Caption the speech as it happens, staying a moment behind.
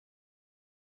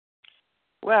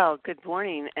Well, good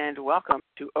morning and welcome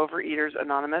to Overeaters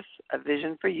Anonymous, A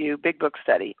Vision for You Big Book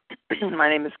Study. My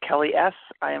name is Kelly S.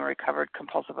 I am a recovered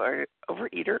compulsive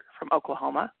overeater from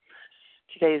Oklahoma.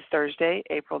 Today is Thursday,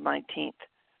 April 19th.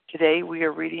 Today we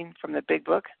are reading from the Big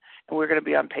Book, and we're going to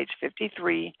be on page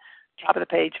 53, top of the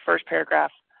page, first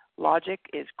paragraph. Logic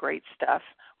is great stuff.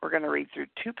 We're going to read through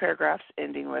two paragraphs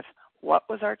ending with, what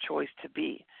was our choice to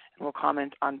be? And we'll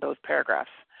comment on both paragraphs.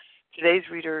 Today's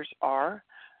readers are,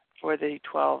 for the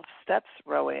 12 Steps,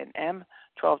 Rowan M.,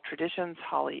 12 Traditions,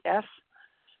 Holly S.,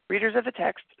 readers of the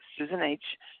text, Susan H.,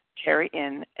 Terry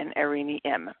N., and Irene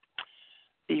M.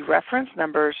 The reference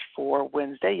numbers for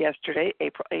Wednesday, yesterday,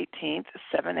 April 18th,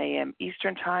 7 a.m.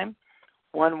 Eastern Time,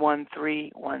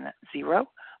 11310,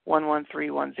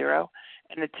 11310,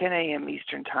 and the 10 a.m.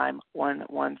 Eastern Time,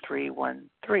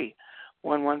 11313,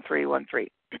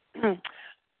 11313.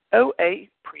 OA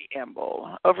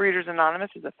Preamble. Overeaters Anonymous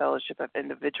is a fellowship of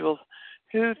individuals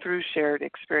who, through shared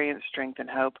experience, strength, and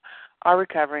hope, are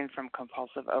recovering from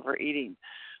compulsive overeating.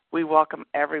 We welcome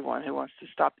everyone who wants to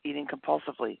stop eating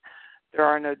compulsively. There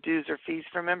are no dues or fees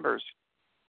for members.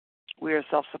 We are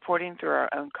self-supporting through our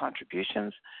own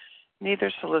contributions,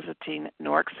 neither soliciting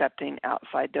nor accepting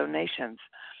outside donations.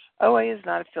 OA is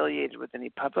not affiliated with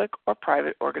any public or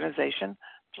private organization,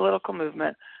 political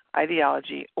movement,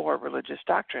 ideology, or religious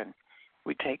doctrine.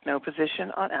 We take no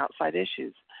position on outside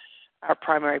issues. Our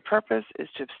primary purpose is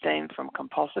to abstain from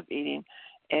compulsive eating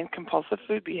and compulsive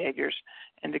food behaviors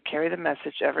and to carry the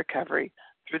message of recovery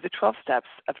through the 12 steps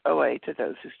of OA to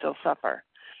those who still suffer.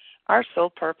 Our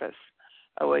sole purpose,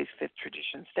 OA's fifth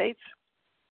tradition states,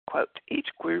 quote, each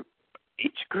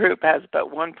group has but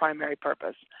one primary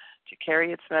purpose, to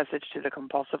carry its message to the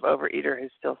compulsive overeater who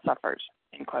still suffers,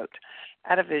 end quote.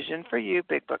 At A Vision for You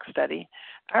Big Book Study,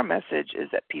 our message is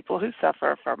that people who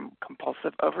suffer from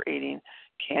compulsive overeating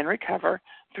can recover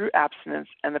through abstinence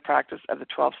and the practice of the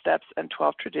 12 steps and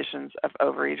 12 traditions of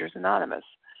Overeaters Anonymous.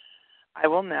 I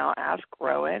will now ask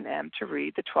Rowan M. to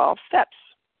read the 12 steps.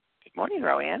 Good morning,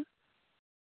 Rowan.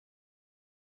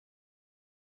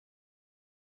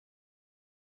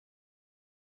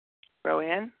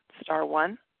 Rowan, star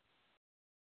 1.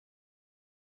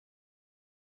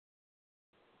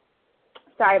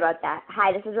 Sorry about that.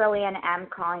 Hi, this is Rowan M.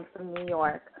 calling from New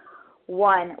York.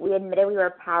 1, we admitted we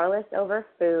were powerless over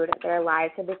food. Their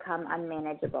lives had become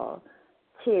unmanageable.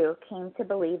 2, came to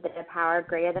believe that a power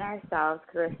greater than ourselves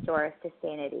could restore us to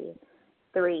sanity.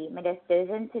 3, made a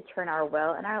decision to turn our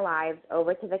will and our lives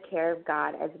over to the care of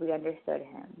God as we understood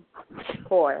Him.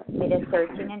 4, made a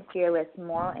searching and fearless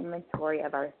moral inventory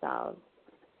of ourselves.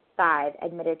 5,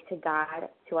 admitted to God,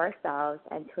 to ourselves,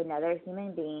 and to another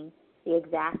human being the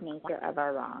exact nature of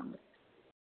our wrongs.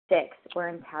 6, we're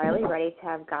entirely ready to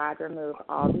have God remove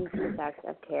all these defects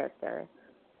of character.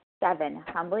 7,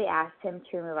 humbly asked Him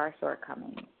to remove our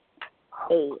shortcomings.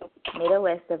 8, made a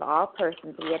list of all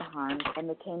persons we had harmed and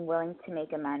became willing to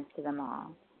make amends to them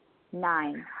all.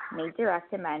 9, made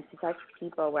direct amends to such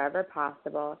people wherever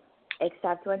possible,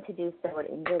 except when to do so would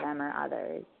injure them or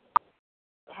others.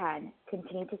 10,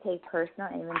 continued to take personal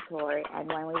inventory and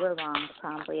when we were wrong,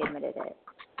 promptly admitted it.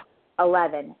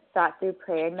 11, sought through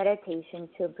prayer and meditation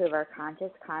to improve our conscious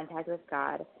contact with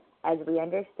God as we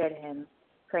understood Him,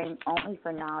 praying only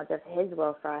for knowledge of His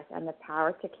will for us and the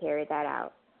power to carry that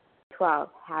out. 12,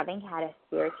 having had a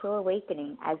spiritual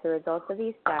awakening as a result of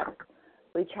these steps,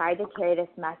 we tried to carry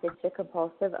this message to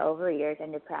compulsive overeaters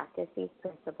and to practice these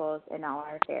principles in all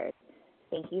our affairs.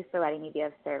 Thank you for letting me be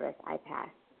of service. I pass.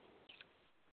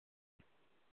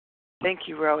 Thank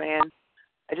you, Rowan.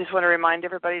 I just want to remind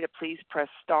everybody to please press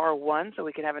star 1 so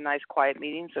we can have a nice quiet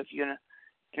meeting. So if you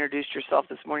introduced yourself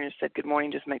this morning and said good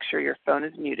morning, just make sure your phone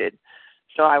is muted.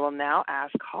 So I will now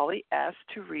ask Holly S.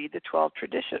 to read the 12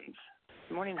 traditions.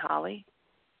 Good morning, Holly.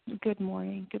 Good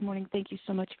morning. Good morning. Thank you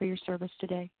so much for your service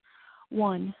today.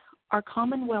 1, our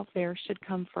common welfare should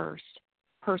come first.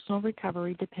 Personal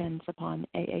recovery depends upon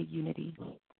AA unity.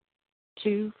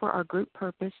 2, for our group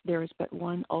purpose, there is but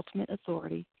one ultimate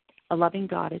authority, a loving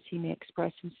God as He may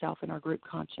express Himself in our group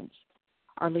conscience.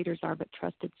 Our leaders are but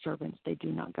trusted servants. They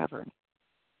do not govern.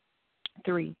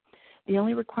 3, the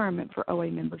only requirement for OA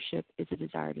membership is a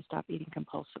desire to stop eating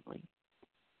compulsively.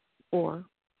 4,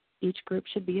 each group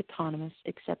should be autonomous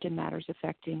except in matters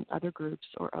affecting other groups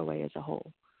or OA as a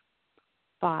whole.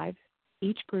 5,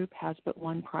 each group has but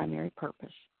one primary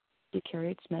purpose, to carry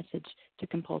its message to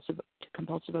compulsive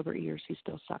overeaters who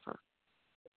still suffer.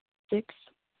 6,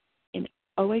 an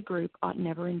OA group ought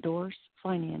never endorse,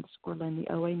 finance, or lend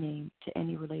the OA name to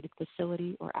any related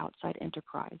facility or outside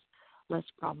enterprise, lest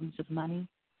problems of money,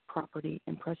 property,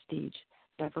 and prestige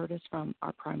divert us from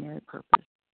our primary purpose.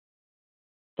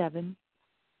 7,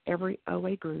 Every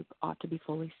OA group ought to be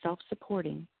fully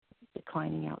self-supporting,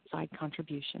 declining outside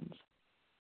contributions.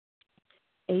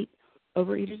 8.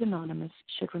 Overeaters Anonymous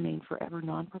should remain forever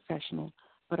non-professional,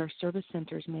 but our service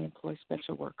centers may employ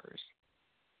special workers.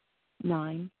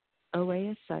 9. OA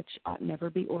as such ought never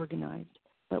be organized,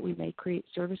 but we may create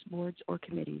service boards or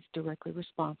committees directly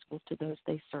responsible to those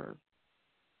they serve.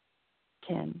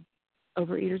 10.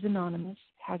 Overeaters Anonymous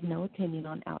has no opinion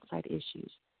on outside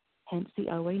issues. Hence, the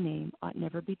OA name ought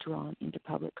never be drawn into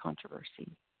public controversy.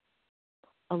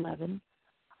 11.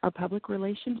 Our public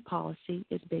relations policy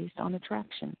is based on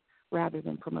attraction rather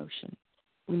than promotion.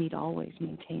 We need always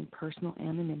maintain personal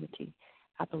anonymity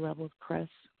at the level of press,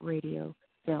 radio,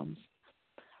 films.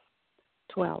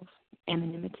 12.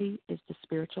 Anonymity is the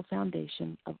spiritual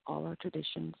foundation of all our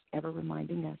traditions, ever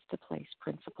reminding us to place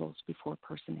principles before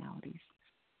personalities.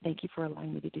 Thank you for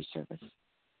allowing me to do service.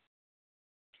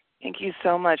 Thank you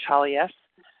so much, Holly S.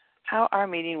 How our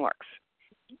meeting works.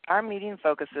 Our meeting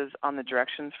focuses on the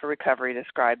directions for recovery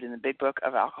described in the Big Book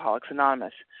of Alcoholics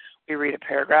Anonymous. We read a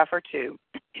paragraph or two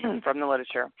from the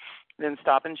literature, then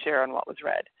stop and share on what was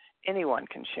read. Anyone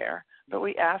can share, but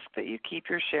we ask that you keep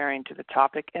your sharing to the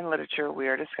topic and literature we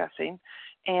are discussing,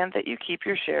 and that you keep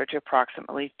your share to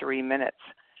approximately 3 minutes.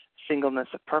 Singleness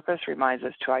of purpose reminds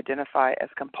us to identify as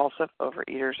compulsive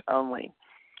overeaters only.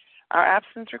 Our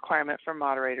absence requirement for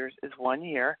moderators is 1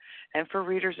 year, and for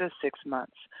readers is 6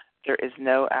 months. There is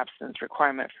no absence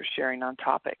requirement for sharing on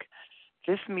topic.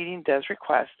 This meeting does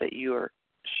request that your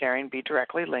sharing be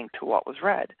directly linked to what was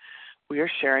read. We are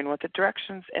sharing what the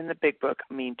directions in the Big Book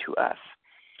mean to us.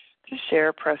 To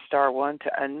share, press star 1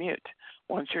 to unmute.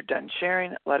 Once you're done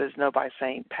sharing, let us know by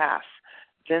saying pass.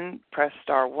 Then press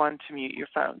star 1 to mute your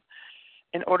phone.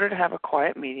 In order to have a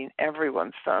quiet meeting,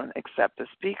 everyone's phone except the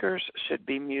speaker's should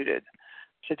be muted.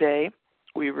 Today,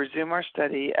 we resume our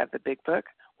study of the Big Book.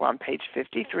 We're on page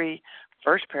 53,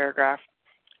 first paragraph.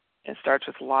 It starts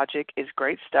with logic is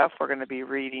great stuff. We're going to be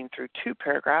reading through 2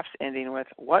 paragraphs ending with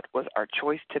what was our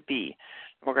choice to be.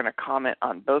 We're going to comment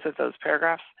on both of those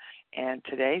paragraphs. And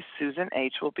today, Susan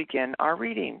H. will begin our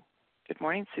reading. Good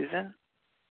morning, Susan.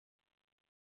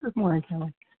 Good morning,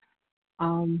 Kelly.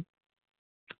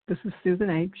 This is Susan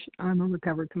H. I'm a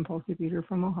recovered compulsive eater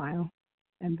from Ohio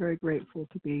and very grateful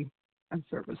to be of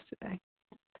service today.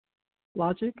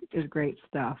 Logic is great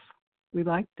stuff. We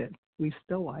liked it. We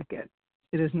still like it.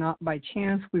 It is not by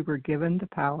chance we were given the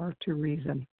power to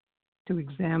reason, to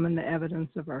examine the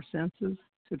evidence of our senses,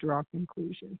 to draw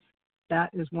conclusions. That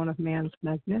is one of man's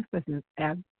magnificent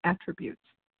attributes.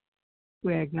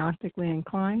 We agnostically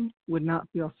inclined would not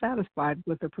feel satisfied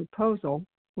with a proposal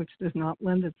which does not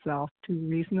lend itself to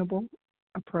reasonable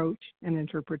approach and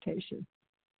interpretation.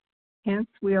 Hence,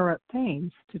 we are at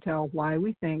pains to tell why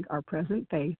we think our present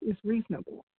faith is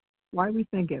reasonable, why we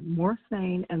think it more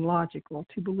sane and logical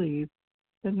to believe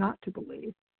than not to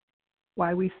believe,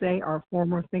 why we say our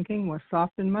former thinking was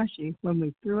soft and mushy when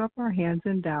we threw up our hands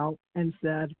in doubt and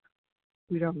said,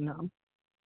 we don't know.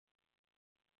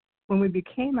 When we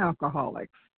became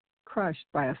alcoholics, crushed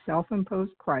by a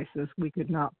self-imposed crisis we could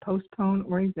not postpone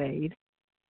or evade,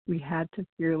 we had to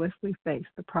fearlessly face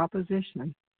the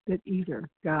proposition that either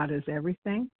God is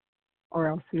everything or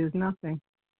else he is nothing.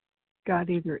 God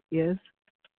either is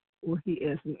or he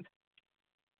isn't.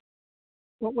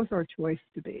 What was our choice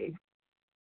to be?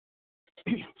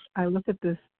 I look at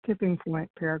this tipping point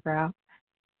paragraph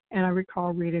and I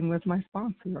recall reading with my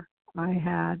sponsor. I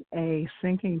had a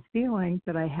sinking feeling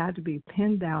that I had to be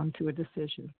pinned down to a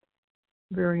decision.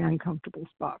 Very uncomfortable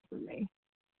spot for me.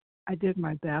 I did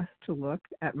my best to look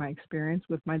at my experience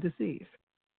with my disease,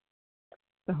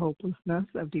 the hopelessness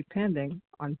of depending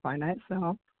on finite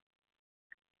self,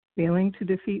 failing to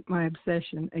defeat my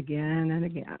obsession again and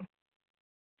again.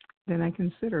 Then I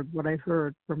considered what I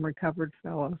heard from recovered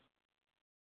fellows,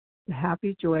 the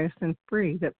happy, joyous, and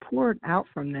free that poured out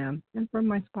from them and from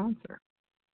my sponsor.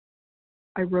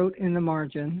 I wrote in the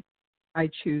margin, I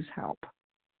choose help.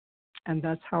 And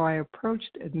that's how I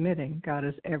approached admitting God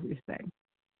is everything.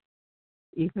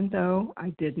 Even though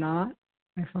I did not,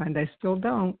 I find I still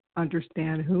don't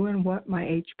understand who and what my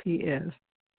HP is.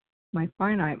 My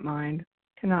finite mind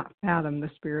cannot fathom the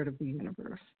spirit of the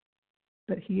universe.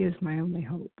 But he is my only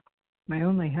hope, my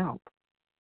only help.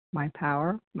 My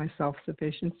power, my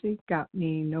self-sufficiency got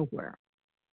me nowhere.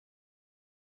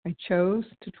 I chose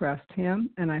to trust him,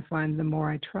 and I find the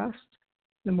more I trust,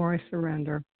 the more I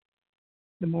surrender.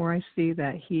 The more I see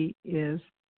that he is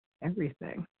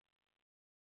everything.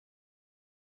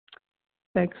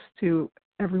 Thanks to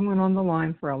everyone on the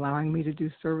line for allowing me to do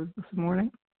service this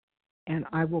morning, and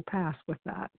I will pass with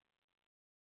that.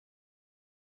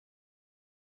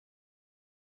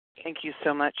 Thank you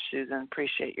so much, Susan.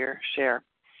 Appreciate your share.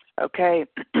 Okay,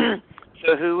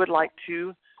 so who would like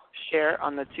to share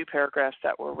on the 2 paragraphs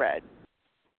that were read?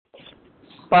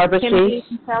 Barbara C.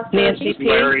 Nancy P.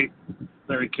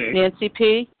 Larry K. Nancy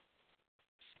P.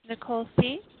 Nicole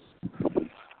C.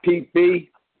 Pete B.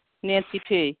 Nancy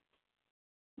P.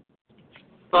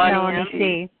 Melanie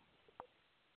C.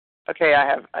 Okay,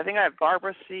 I think I have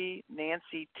Barbara C.,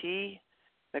 Nancy T.,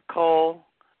 Nicole,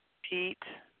 Pete,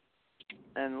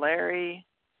 and Larry.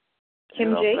 Kim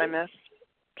Who G. else did I miss?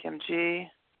 Kim G.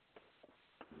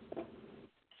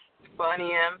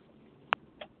 Bonnie M.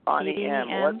 Bonnie M.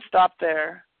 Well, let's stop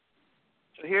there.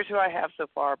 So here's who I have so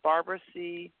far: Barbara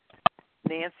C.,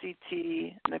 Nancy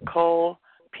T., Nicole,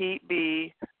 Pete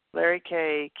B., Larry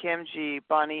K., Kim G.,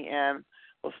 Bonnie M.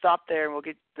 We'll stop there, and we'll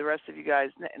get the rest of you guys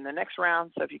in the next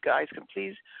round. So if you guys can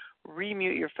please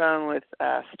remute your phone with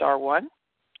 *1.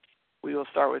 We will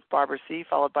start with Barbara C.,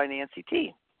 followed by Nancy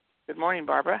T. Good morning,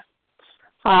 Barbara.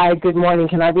 Hi, good morning.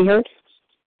 Can I be heard?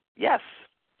 Yes.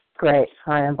 Great.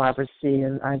 Hi, I'm Barbara C.,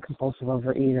 and I'm compulsive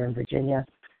overeater in Virginia.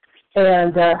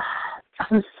 And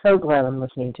I'm so glad I'm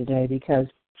listening today because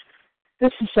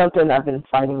this is something I've been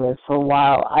fighting with for a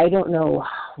while. I don't know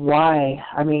why.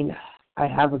 I mean, I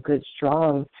have a good,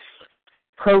 strong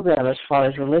program as far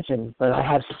as religion, but I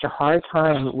have such a hard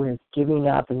time with giving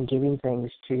up and giving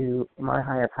things to my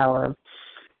higher power.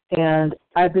 And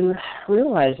I've been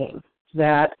realizing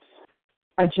that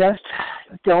I just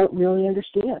don't really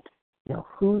understand,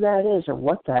 who that is or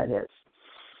what that is.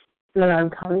 And I'm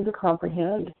coming to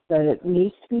comprehend that it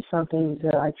needs to be something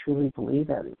that I truly believe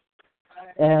in.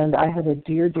 And I had a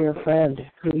dear, dear friend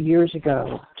who years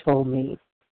ago told me,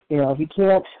 if you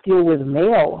can't deal with a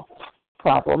male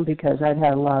problem, because I'd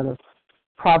had a lot of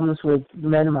problems with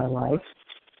men in my life,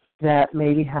 that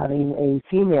maybe having a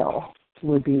female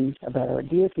would be a better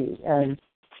idea for you. And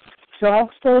so I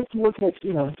started to look at,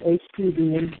 HP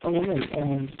being a woman,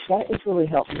 and that has really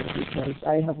helped me because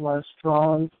I have a lot of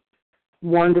strong,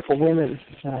 wonderful women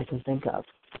that I can think of,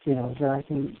 that I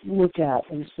can look at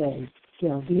and say,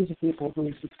 these are people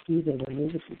who succeeded, and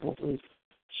these are people who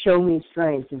show me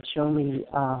strength and show me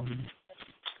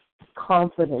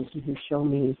confidence and who show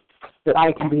me that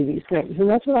I can be these things. And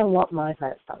that's what I want my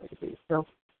higher power to be. So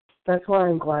that's why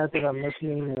I'm glad that I'm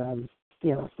listening and I'm,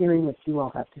 hearing what you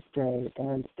all have to say.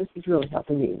 And this is really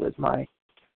helping me with my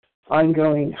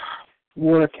ongoing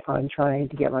work on trying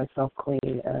to get myself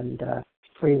clean and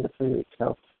free of the food.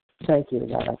 So thank you.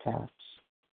 That I pass.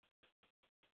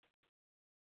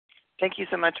 Thank you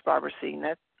so much, Barbara C.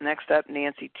 Next up,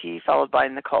 Nancy T., followed by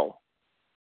Nicole.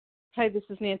 Hi, this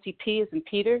is Nancy P. as in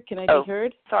Peter. Can I be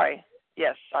heard? Sorry.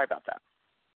 Yes, sorry about that.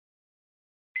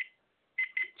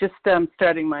 Just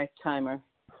starting my timer.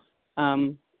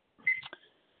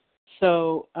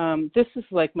 This is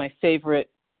like my favorite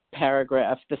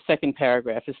paragraph. The second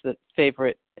paragraph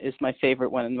is my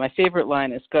favorite one. And my favorite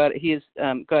line is, God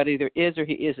either is or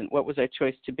he isn't. What was our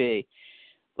choice to be?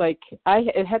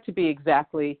 It had to be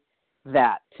exactly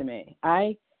that to me.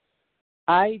 I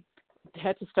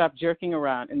had to stop jerking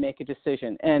around and make a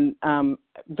decision. And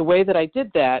the way that I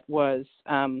did that was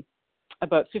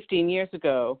about 15 years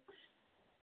ago,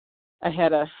 I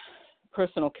had a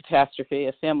personal catastrophe,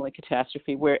 a family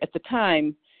catastrophe, where at the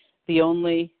time, the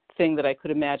only thing that I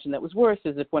could imagine that was worse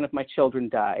is if one of my children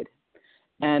died.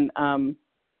 And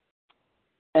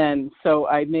so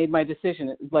I made my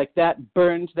decision. Like that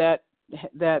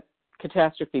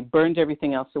catastrophe burned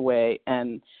everything else away,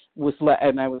 and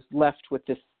I was left with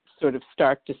this sort of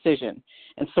stark decision.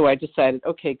 And so I decided,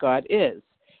 okay, God is.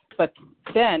 But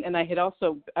then, and I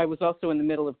was also in the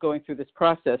middle of going through this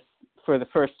process for the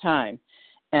first time.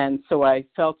 And so I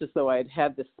felt as though I had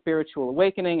had this spiritual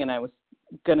awakening and I was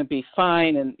going to be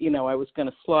fine, and, I was going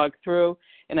to slog through.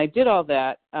 And I did all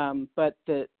that, but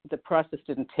the process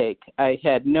didn't take. I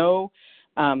had no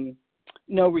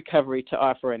recovery to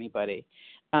offer anybody.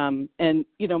 And,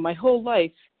 my whole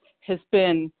life has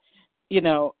been,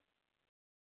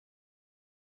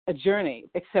 a journey,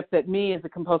 except that me as a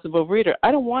compulsive overeater,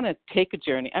 I don't want to take a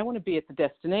journey. I want to be at the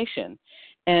destination.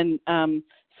 And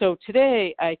so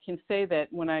today I can say that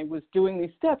when I was doing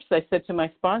these steps, I said to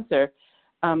my sponsor,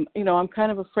 I'm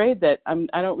kind of afraid that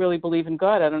I don't really believe in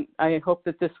God. I hope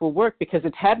that this will work, because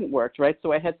it hadn't worked, right?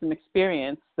 So I had some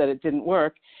experience that it didn't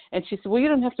work. And she said, well, you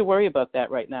don't have to worry about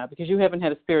that right now because you haven't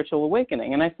had a spiritual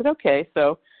awakening. And I said, okay.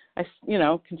 So I,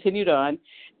 continued on.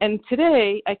 And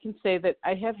today I can say that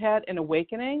I have had an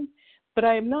awakening, but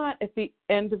I am not at the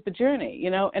end of the journey,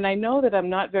 and I know that I'm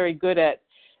not very good at,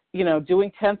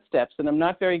 doing 10 steps, and I'm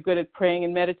not very good at praying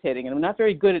and meditating, and I'm not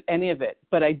very good at any of it,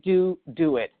 but I do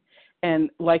it. And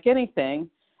like anything,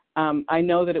 I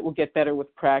know that it will get better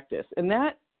with practice. And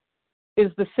that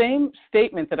is the same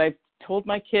statement that I've told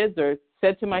my kids or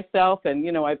said to myself,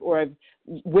 and I've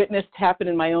witnessed happen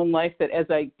in my own life, that as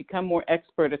I become more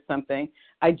expert at something,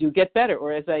 I do get better.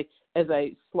 Or as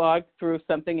I slog through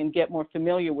something and get more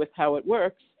familiar with how it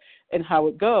works and how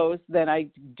it goes, then I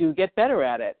do get better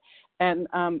at it. And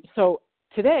so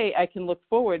today I can look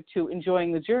forward to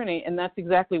enjoying the journey, and that's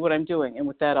exactly what I'm doing. And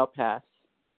with that, I'll pass.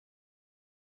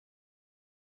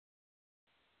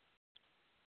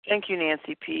 Thank you,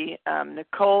 Nancy P.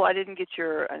 Nicole, I didn't get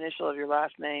your initial of your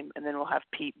last name, and then we'll have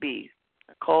Pete B.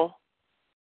 Nicole?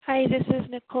 Hi, this is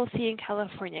Nicole C. in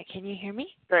California. Can you hear me?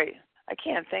 Great. I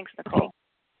can. Thanks, Nicole. Okay.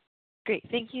 Great.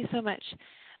 Thank you so much.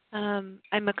 I'm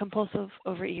a compulsive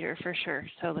overeater for sure,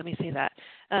 so let me say that.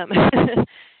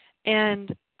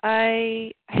 And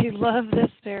I love this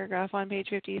paragraph on page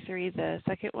 53, the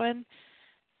second one.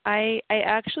 I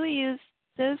actually use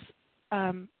this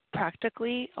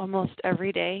practically almost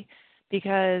every day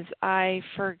because I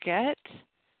forget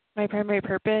my primary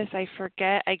purpose. I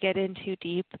forget. I get in too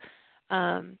deep.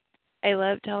 I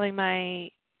love telling my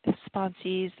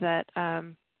sponsees that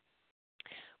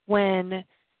when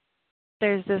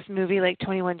there's this movie like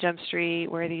 21 Jump Street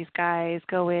where these guys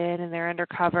go in and they're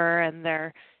undercover and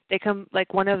they come,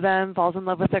 like one of them falls in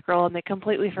love with a girl and they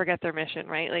completely forget their mission,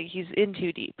 right? Like he's in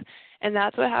too deep. And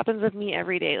that's what happens with me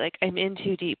every day. Like I'm in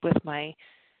too deep with my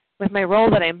role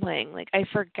that I'm playing. Like I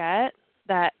forget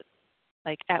that,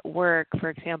 like at work, for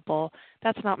example,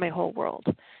 that's not my whole world.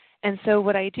 And so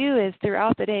what I do is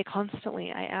throughout the day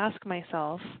constantly I ask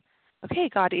myself, okay,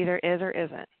 God either is or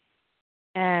isn't.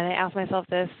 And I ask myself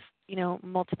this,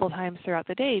 multiple times throughout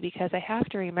the day because I have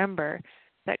to remember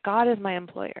that God is my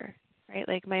employer, right?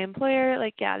 Like my employer,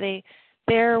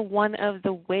 they're one of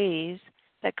the ways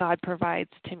that God provides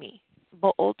to me.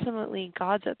 But ultimately,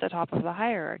 God's at the top of the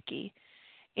hierarchy.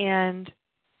 And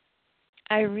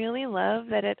I really love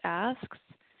that it asks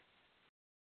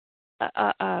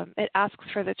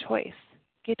for the choice.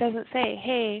 It doesn't say,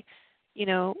 hey,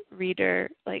 reader,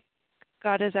 like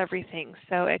God is everything,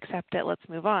 so accept it, let's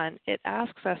move on. It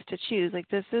asks us to choose. Like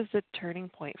this is the turning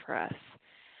point for us.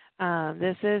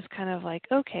 This is kind of like,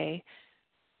 okay,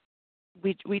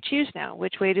 we choose now.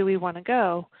 Which way do we want to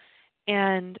go?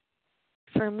 And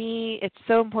for me, it's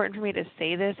so important for me to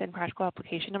say this in practical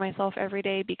application to myself every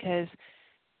day because,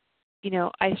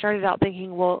 I started out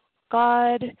thinking, well,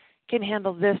 God can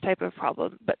handle this type of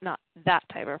problem, but not that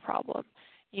type of problem,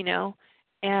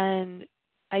 and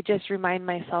I just remind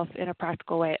myself in a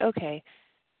practical way, okay,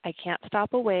 I can't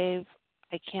stop a wave.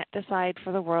 I can't decide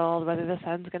for the world whether the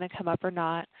sun's going to come up or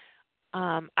not.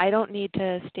 I don't need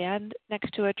to stand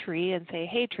next to a tree and say,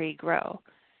 hey, tree, grow.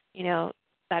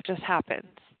 That just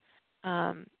happens.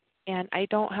 And I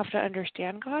don't have to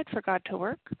understand God for God to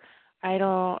work. I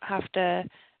don't have to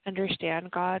understand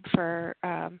God for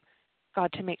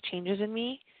God to make changes in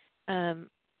me.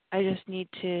 I just need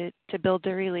to build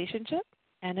the relationship,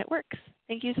 and it works.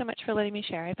 Thank you so much for letting me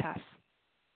share. I pass.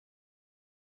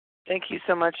 Thank you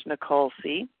so much, Nicole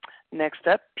C. Next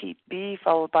up, Pete B.,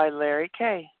 followed by Larry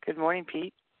K. Good morning,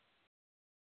 Pete.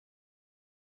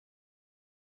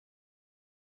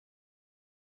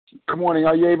 Good morning.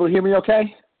 Are you able to hear me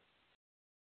okay?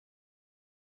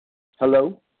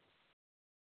 Hello?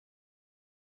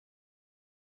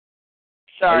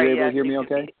 Sorry. Are you able to hear me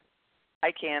okay?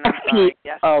 I can. I'm sorry.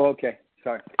 Yes. Oh, okay.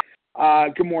 Sorry.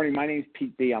 Good morning. My name is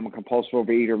Pete B. I'm a compulsive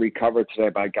overeater, recovered today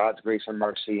by God's grace and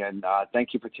mercy. And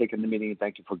thank you for taking the meeting, and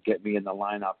thank you for getting me in the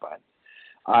lineup.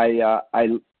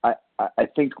 I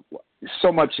think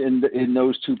so much in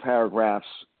those two paragraphs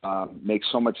makes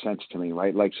so much sense to me,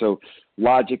 right? Like, so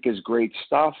logic is great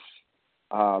stuff.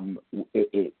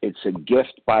 It's a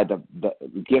gift by the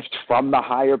gift from the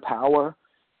higher power.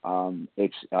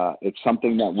 It's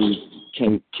something that we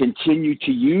can continue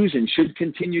to use and should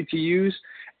continue to use.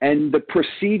 And the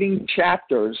preceding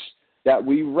chapters that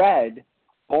we read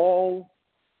all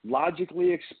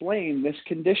logically explain this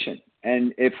condition.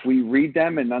 And if we read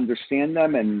them and understand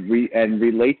them and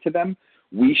relate to them,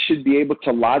 we should be able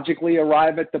to logically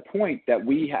arrive at the point that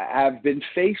we have been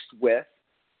faced with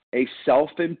a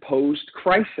self-imposed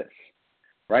crisis,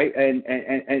 right?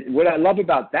 And what I love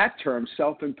about that term,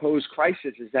 self-imposed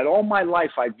crisis, is that all my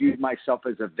life I viewed myself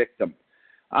as a victim.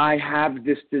 I have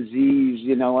this disease,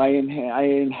 I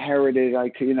inherited.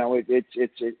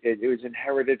 It was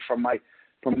inherited from my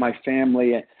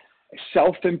family.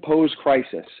 Self-imposed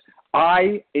crisis.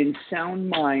 I, in sound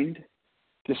mind,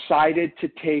 decided to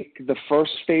take the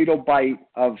first fatal bite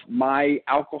of my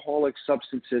alcoholic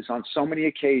substances on so many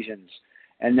occasions,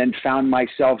 and then found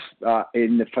myself with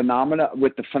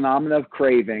the phenomena of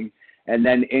craving, and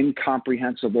then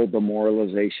incomprehensible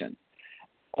demoralization.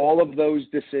 All of those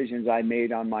decisions I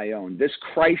made on my own. This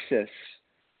crisis,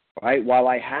 right, while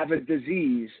I have a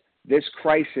disease, this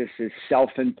crisis is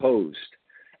self-imposed.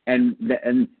 And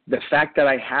the fact that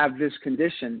I have this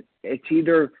condition,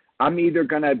 I'm either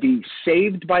going to be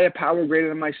saved by a power greater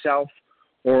than myself,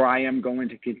 or I am going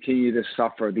to continue to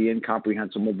suffer the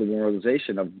incomprehensible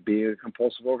demoralization of being a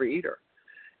compulsive overeater.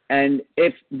 And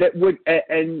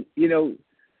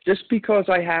just because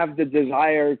I have the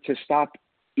desire to stop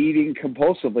eating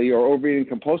compulsively or overeating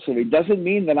compulsively doesn't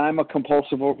mean that I'm a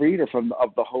compulsive overeater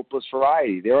of the hopeless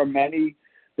variety. There are many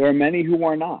who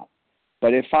are not.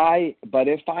 But if I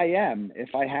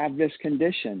have this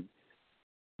condition,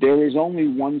 there is only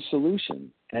one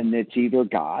solution, and it's either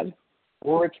God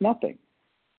or it's nothing.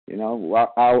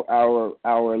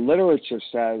 Our literature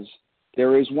says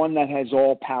there is one that has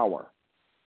all power,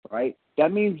 right?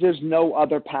 That means there's no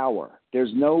other power.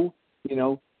 There's no,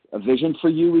 a vision for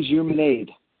you is human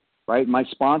aid, right? My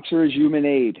sponsor is human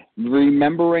aid.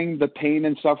 Remembering the pain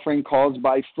and suffering caused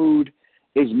by food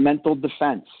is mental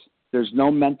defense. There's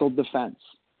no mental defense.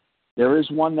 There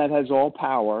is one that has all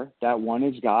power. That one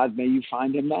is God. May you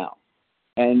find him now.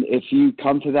 And if you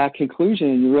come to that conclusion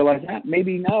and you realize that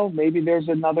maybe there's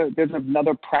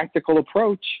another practical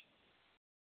approach,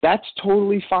 that's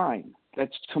totally fine.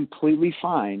 That's completely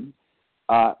fine.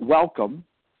 Welcome,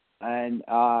 and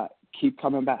keep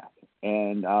coming back.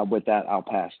 And with that, I'll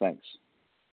pass. Thanks.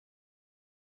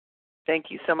 Thank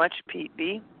you so much, Pete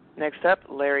B. Next up,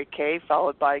 Larry K.,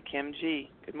 followed by Kim G.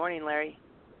 Good morning, Larry.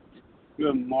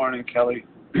 Good morning, Kelly.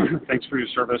 Thanks for your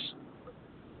service.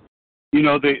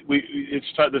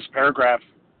 This paragraph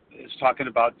is talking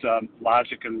about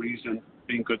logic and reason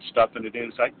being good stuff, and it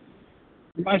is.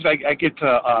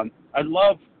 I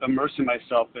love immersing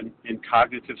myself in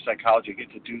cognitive psychology. I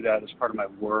get to do that as part of my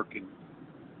work,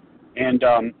 and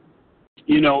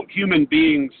human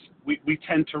beings, we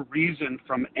tend to reason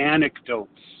from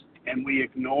anecdotes, and we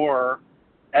ignore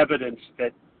evidence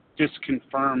that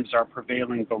disconfirms our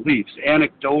prevailing beliefs.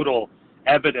 Anecdotal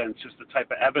evidence is the type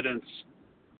of evidence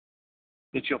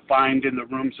that you'll find in the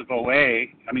rooms of OA.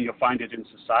 I mean, you'll find it in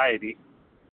society.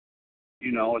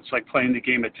 It's like playing the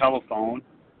game of telephone.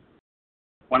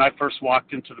 When I first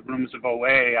walked into the rooms of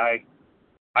OA, I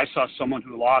saw someone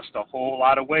who lost a whole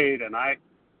lot of weight, and I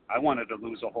wanted to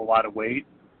lose a whole lot of weight.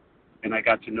 And I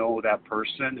got to know that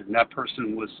person, and that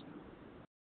person was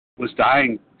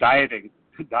dieting.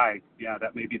 Yeah,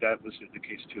 that was the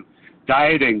case too.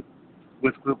 Dieting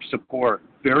with group support,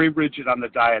 very rigid on the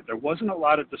diet. There wasn't a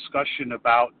lot of discussion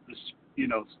about this,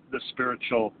 the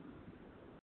spiritual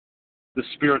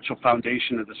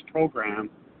foundation of this program.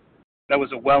 That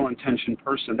was a well-intentioned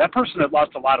person. That person had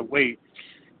lost a lot of weight,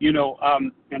 and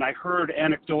I heard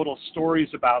anecdotal stories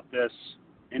about this.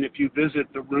 And if you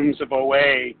visit the rooms of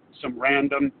OA, some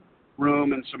random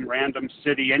room in some random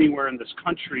city anywhere in this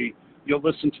country, you'll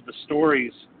listen to the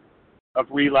stories of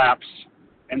relapse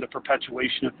and the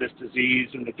perpetuation of this disease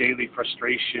and the daily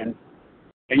frustration.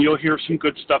 And you'll hear some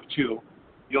good stuff too.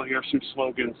 You'll hear some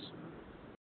slogans.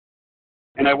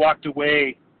 And I walked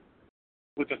away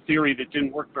with a theory that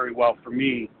didn't work very well for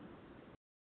me.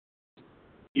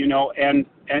 And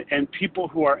people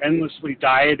who are endlessly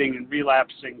dieting and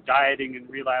relapsing,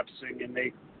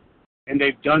 and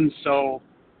they've done so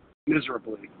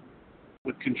miserably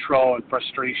with control and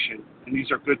frustration. And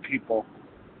these are good people.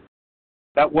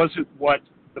 That wasn't what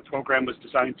the program was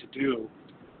designed to do.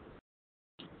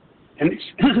 And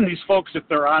these folks, if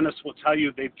they're honest, will tell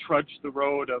you they've trudged the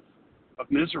road of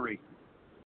misery.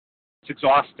 It's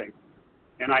exhausting.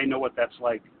 And I know what that's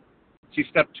like. See,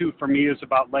 step 2 for me is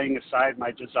about laying aside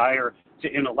my desire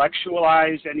to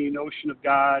intellectualize any notion of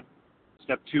God.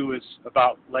 Step 2 is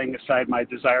about laying aside my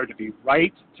desire to be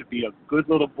right, to be a good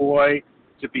little boy,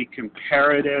 to be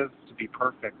comparative, to be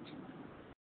perfect.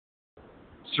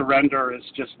 Surrender is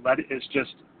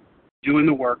just doing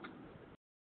the work,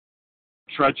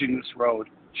 trudging this road,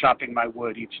 chopping my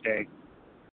wood each day.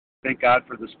 Thank God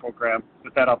for this program.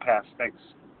 With that, I'll pass. Thanks.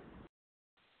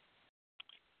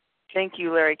 Thank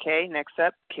you, Larry K. Next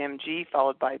up, Kim G.,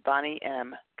 followed by Bonnie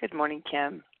M. Good morning,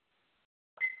 Kim.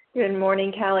 Good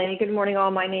morning, Kelly. Good morning, all.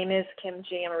 My name is Kim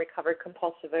G. I'm a recovered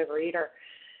compulsive overeater.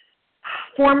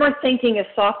 Former thinking is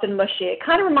soft and mushy. It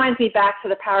kind of reminds me back to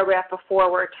the paragraph before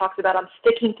where it talks about I'm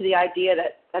sticking to the idea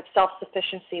that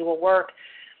self-sufficiency will work.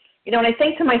 And I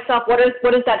think to myself, what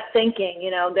is that thinking?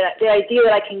 The idea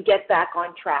that I can get back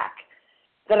on track.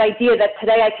 That idea that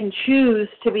today I can choose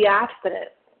to be abstinent.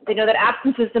 That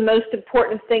abstinence is the most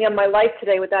important thing in my life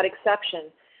today without exception.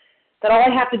 That all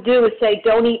I have to do is say,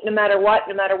 don't eat no matter what,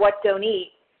 don't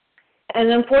eat. And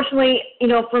unfortunately,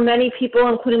 for many people,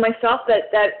 including myself,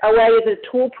 that OA is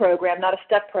a tool program, not a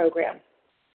step program.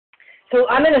 So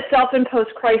I'm in a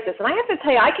self-imposed crisis. And I have to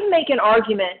tell you, I can make an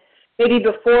argument maybe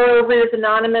before Overeaters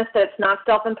Anonymous that it's not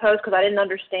self-imposed because I didn't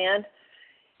understand.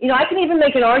 I can even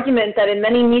make an argument that in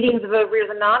many meetings of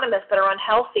Overeaters Anonymous that are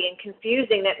unhealthy and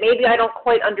confusing, that maybe I don't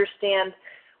quite understand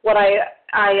what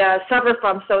I suffer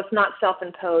from, so it's not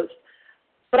self-imposed.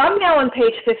 But I'm now on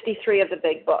page 53 of the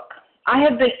big book. I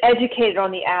have been educated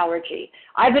on the allergy.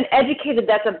 I've been educated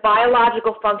that's a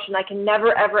biological function. I can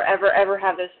never, ever, ever, ever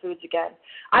have those foods again.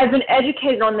 I've been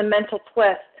educated on the mental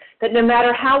twist that no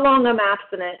matter how long I'm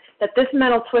abstinent, that this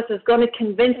mental twist is going to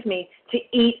convince me to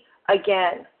eat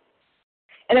again.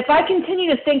 And if I continue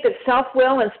to think that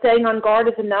self-will and staying on guard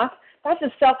is enough, that's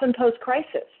a self-imposed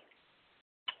crisis.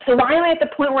 So why am I at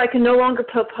the point where I can no longer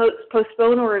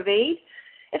postpone or evade?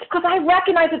 It's because I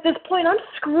recognize at this point I'm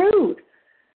screwed.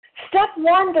 Step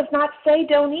 1 does not say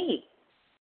don't eat.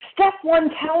 Step 1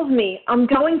 tells me I'm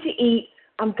going to eat,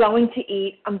 I'm going to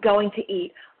eat, I'm going to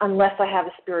eat, unless I have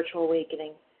a spiritual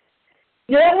awakening.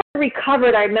 When I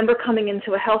recovered, I remember coming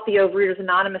into a Healthy Overeaters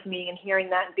Anonymous meeting and hearing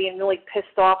that and being really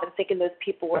pissed off and thinking those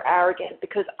people were arrogant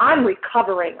because I'm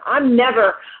recovering. I'm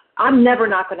never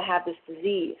not going to have this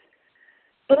disease.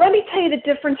 But let me tell you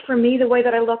the difference for me, the way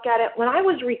that I look at it. When I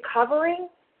was recovering,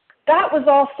 that was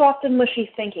all soft and mushy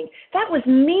thinking. That was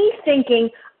me thinking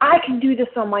I can do this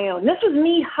on my own. This was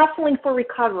me hustling for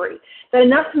recovery, that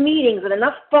enough meetings and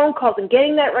enough phone calls and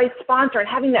getting that right sponsor and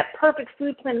having that perfect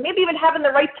food plan, maybe even having the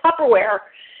right Tupperware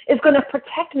is going to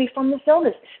protect me from this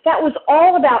illness. That was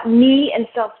all about me and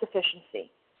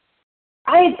self-sufficiency.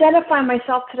 I identify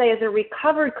myself today as a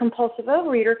recovered compulsive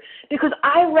overeater because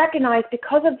I recognize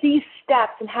because of these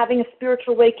steps and having a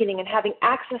spiritual awakening and having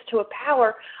access to a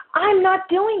power, I'm not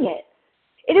doing it.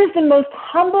 It is the most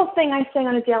humble thing I say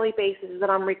on a daily basis is that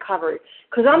I'm recovered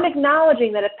because I'm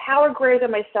acknowledging that a power greater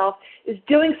than myself is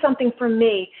doing something for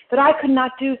me that I could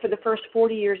not do for the first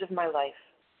 40 years of my life.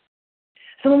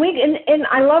 So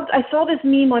I saw this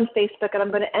meme on Facebook, and I'm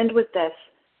going to end with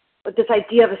this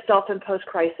idea of a self-imposed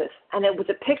crisis. And it was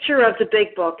a picture of the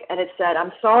big book, and it said,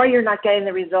 I'm sorry you're not getting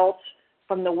the results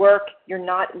from the work you're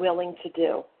not willing to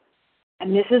do.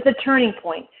 And this is the turning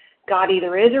point. God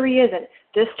either is or he isn't.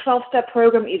 This 12-step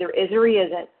program either is or he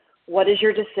isn't. What is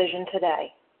your decision today?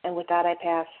 And with that, I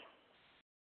pass.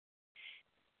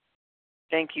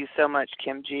 Thank you so much,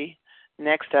 Kim G.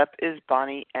 Next up is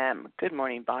Bonnie M. Good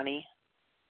morning, Bonnie.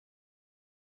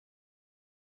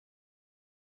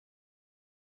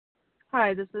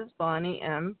 Hi, this is Bonnie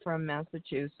M. from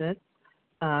Massachusetts,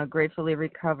 gratefully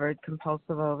recovered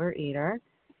compulsive overeater.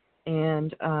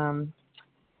 And,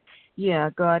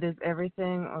 God is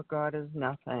everything or God is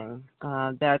nothing.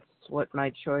 That's what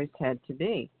my choice had to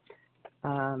be.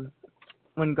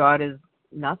 When God is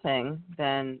nothing,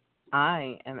 then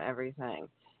I am everything.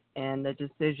 And the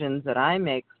decisions that I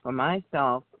make for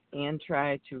myself and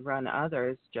try to run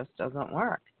others just doesn't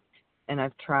work. And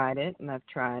I've tried it, and I've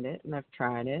tried it, and I've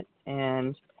tried it.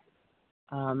 And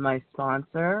my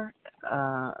sponsor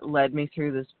led me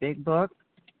through this big book,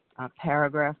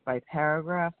 paragraph by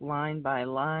paragraph, line by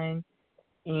line.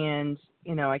 And,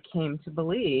 I came to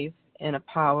believe in a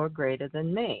power greater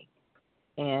than me.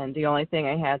 And the only thing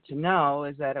I had to know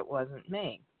is that it wasn't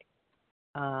me.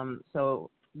 So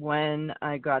when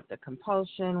I got the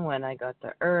compulsion, when I got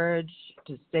the urge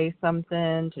to say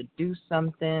something, to do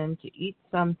something, to eat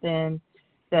something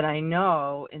that I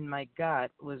know in my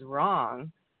gut was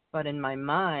wrong, but in my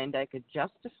mind I could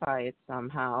justify it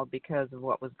somehow because of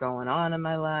what was going on in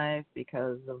my life,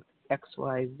 because of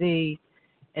XYZ.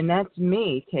 And that's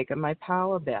me taking my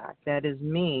power back. That is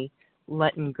me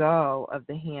letting go of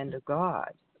the hand of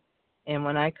God. And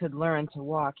when I could learn to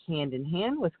walk hand in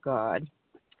hand with God,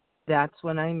 that's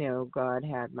when I knew God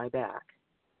had my back.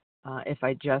 If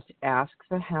I just asked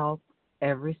for help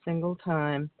every single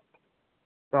time,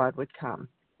 God would come.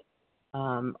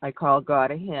 I call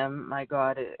God a him. My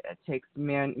God takes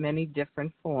many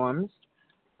different forms.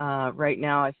 Right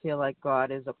now I feel like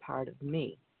God is a part of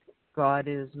me. God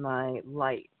is my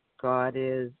light. God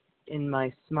is in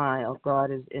my smile.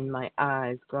 God is in my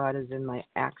eyes. God is in my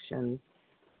actions.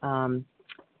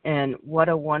 And what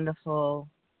a wonderful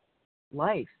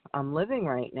life I'm living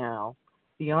right now,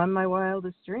 beyond my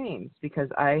wildest dreams, because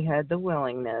I had the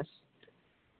willingness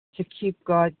to keep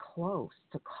God close,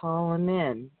 to call him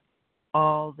in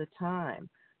all the time,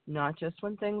 not just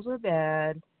when things were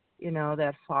bad,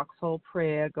 that foxhole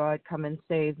prayer, God come and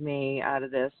save me out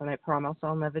of this, and I promise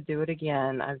I'll never do it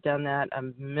again. I've done that a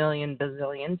million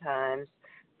bazillion times,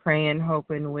 praying,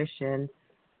 hoping, wishing.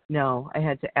 No, I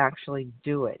had to actually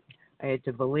do it. I had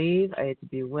to believe, I had to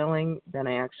be willing, then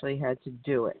I actually had to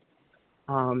do it.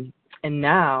 And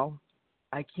now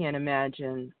I can't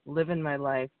imagine living my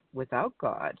life without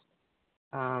God.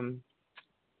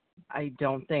 I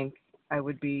don't think I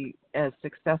would be as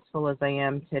successful as I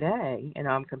am today. You know,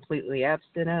 I'm completely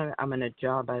abstinent. I'm in a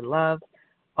job I love.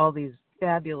 All these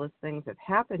fabulous things have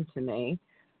happened to me.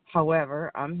 However,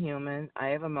 I'm human. I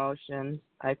have emotions.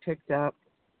 I picked up,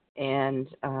 and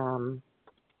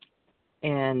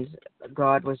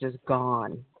God was just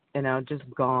gone. You know, just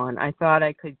gone. I thought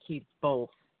I could keep both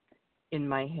in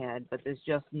my head, but there's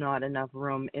just not enough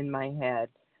room in my head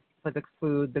for the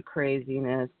food, the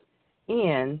craziness,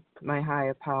 and my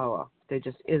higher power. There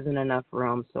just isn't enough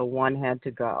room, so one had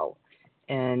to go.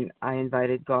 And I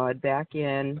invited God back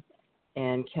in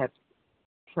and kept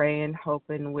praying,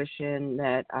 hoping, wishing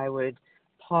that I would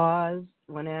pause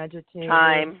when agitated.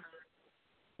 Time.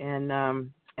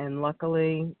 And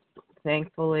luckily,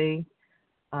 thankfully,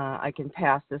 I can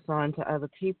pass this on to other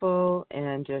people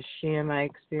and just share my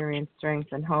experience,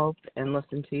 strength, and hope, and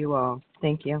listen to you all.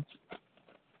 Thank you.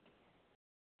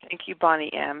 Thank you,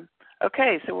 Bonnie M.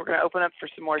 Okay, so we're going to open up for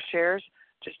some more shares.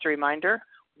 Just a reminder,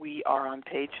 we are on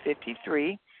page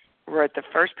 53. We're at the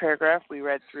first paragraph. We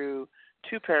read through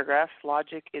 2 paragraphs.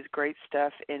 Logic is great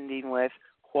stuff, ending with,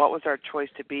 what was our choice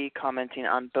to be, commenting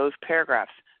on both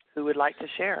paragraphs. Who would like to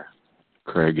share?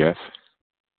 Craig F.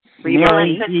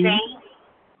 Melissa C.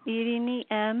 Irini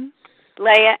M.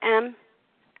 Leah M.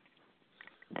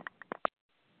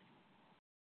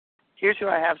 Here's who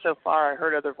I have so far. I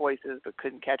heard other voices but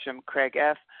couldn't catch them. Craig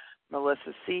F.,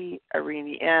 Melissa C.,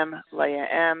 Irini M., Leah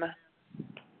M.,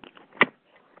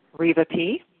 Reva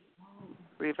P.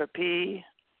 Reva P.,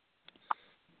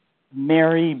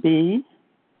 Mary B.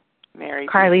 Mary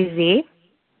Carly B. Z.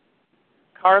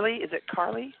 Carly, is it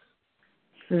Carly?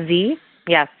 Z,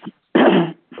 yes.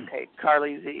 Okay,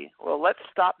 Carly Z. Well, let's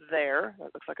stop there.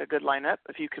 That looks like a good lineup.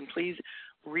 If you can please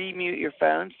remute your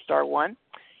phone, star 1.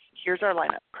 Here's our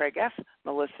lineup. Craig F.,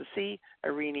 Melissa C.,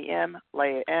 Irini M.,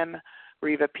 Leah M.,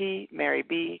 Reva P., Mary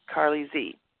B., Carly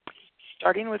Z.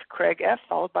 Starting with Craig F.,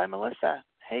 followed by Melissa.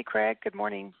 Hey, Craig, good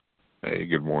morning. Hey,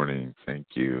 good morning. Thank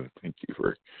you. Thank you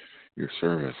for your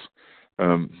service.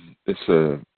 It's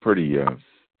a pretty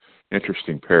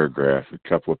interesting paragraph, a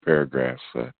couple of paragraphs,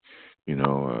 a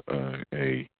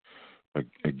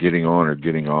getting on or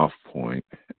getting off point.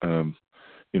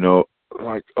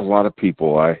 Like a lot of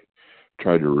people, I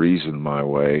try to reason my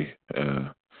way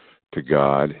to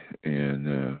God,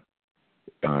 and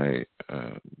I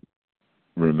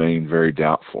remained very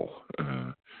doubtful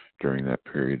during that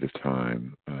period of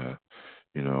time.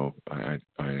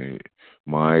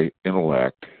 My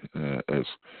intellect, as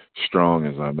strong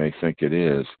as I may think it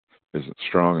is, isn't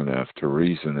strong enough to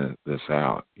reason this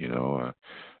out.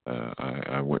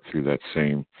 I went through that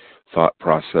same thought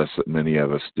process that many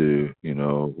of us do,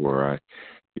 where I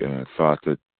thought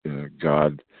that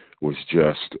God was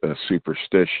just a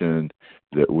superstition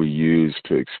that we use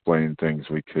to explain things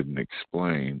we couldn't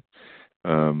explain,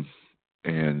 and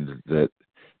that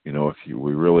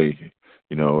we really,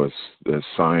 as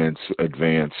science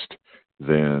advanced,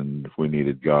 then we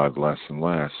needed God less and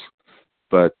less.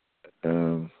 But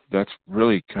that's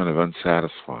really kind of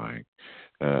unsatisfying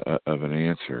of an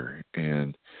answer.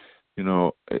 And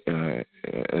as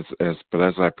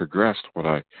I progressed, what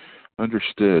I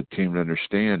came to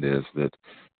understand is that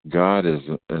God is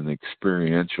an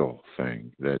experiential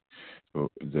thing. That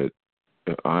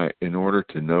in order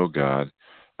to know God,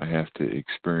 I have to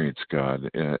experience God.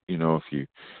 If you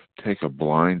take a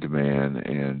blind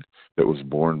man that was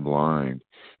born blind,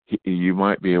 you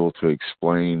might be able to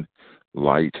explain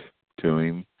light to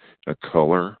him, a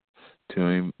color to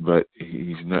him, but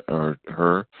he's not, or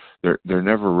her. They're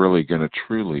never really going to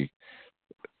truly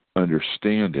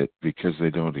understand it because they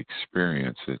don't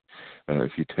experience it.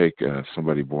 If you take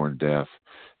somebody born deaf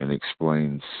and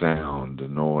explain sound,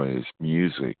 noise,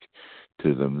 music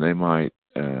to them, they might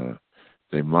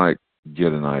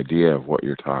get an idea of what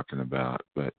you're talking about,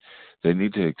 but they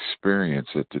need to experience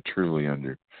it to truly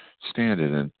understand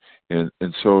it. And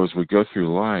so as we go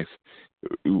through life,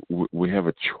 we have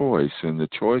a choice, and the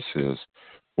choice is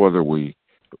whether we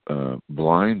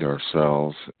blind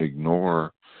ourselves,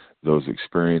 ignore those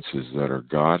experiences that are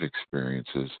God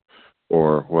experiences,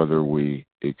 or whether we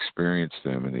experience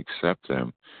them and accept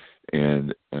them.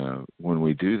 And when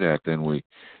we do that, then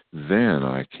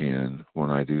I can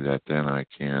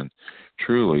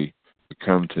truly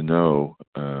come to know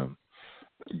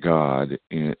God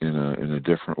in a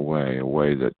different way, a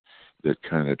way that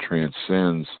kind of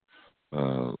transcends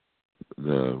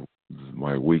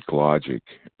my weak logic.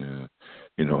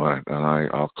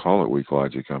 I'll call it weak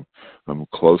logic. I'm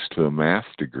close to a math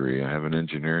degree. I have an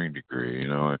engineering degree.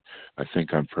 I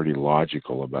think I'm pretty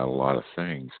logical about a lot of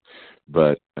things,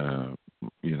 but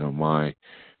my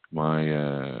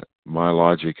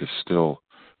logic is still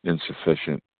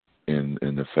insufficient in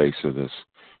the face of this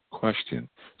question.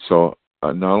 So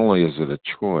not only is it a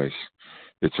choice,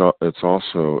 it's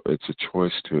a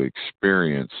choice to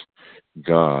experience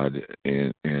God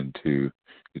and to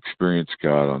experience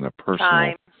God on a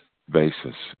personal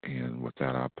basis. And with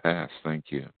that, I'll pass. Thank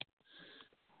you.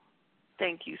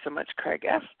 Thank you so much, Craig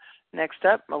F. Next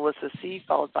up, Melissa C.,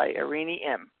 followed by Irene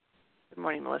M. Good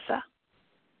morning, Melissa.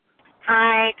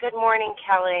 Hi. Good morning,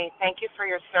 Kelly. Thank you for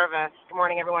your service. Good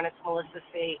morning, everyone. It's Melissa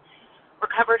C.,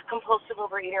 recovered compulsive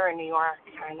overeater in New York.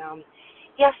 And,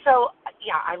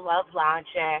 I love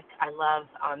logic. I love,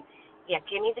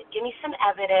 give me some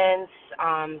evidence.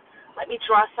 Let me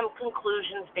draw some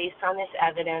conclusions based on this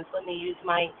evidence. Let me use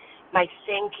my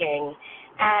thinking.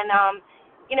 And,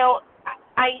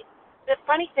 the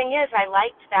funny thing is I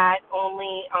liked that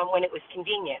only when it was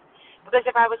convenient. Because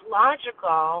if I was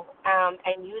logical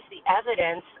and used the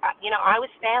evidence, I was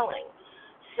failing.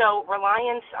 So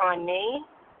reliance on me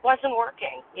wasn't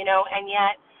working, and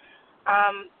yet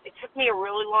it took me a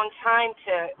really long time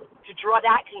to draw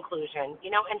that conclusion,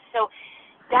 and so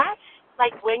that's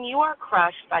like when you are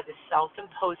crushed by the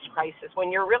self-imposed crisis,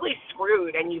 when you're really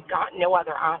screwed and you've got no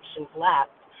other options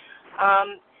left,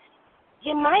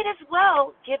 you might as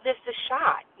well give this a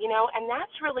shot, and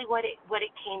that's really what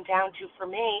it came down to for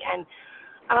me. And,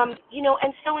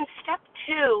 and so in step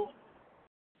 2,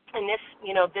 in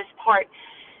this part,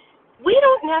 we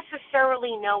don't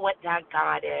necessarily know what that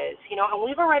God is, and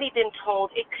we've already been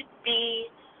told it could be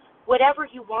whatever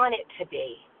you want it to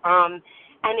be,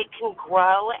 and it can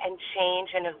grow and change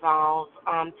and evolve.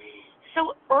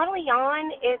 So early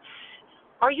on,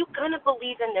 are you going to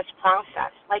believe in this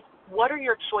process? Like, what are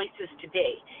your choices to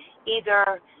be?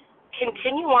 Either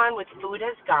continue on with food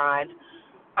as God,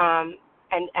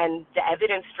 and the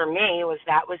evidence for me was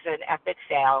that was an epic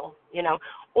fail,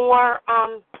 or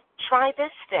try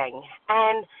this thing.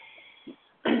 And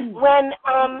when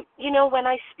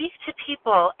I speak to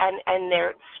people and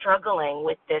they're struggling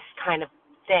with this kind of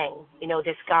thing,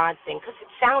 this God thing, because it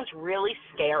sounds really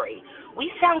scary.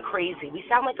 We sound crazy. We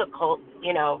sound like a cult,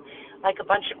 like a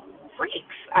bunch of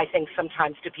freaks, I think,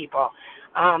 sometimes to people.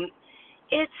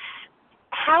 It's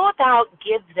how about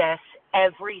give this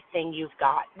everything you've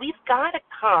got? We've got to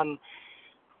come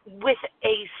with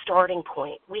a starting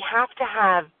point. We have to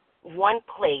have one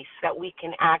place that we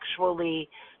can actually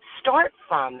start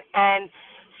from. And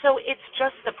so it's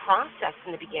just the process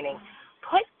in the beginning.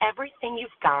 Put everything you've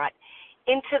got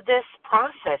into this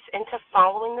process, into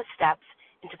following the steps,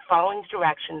 into following the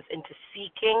directions, into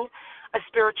seeking a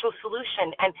spiritual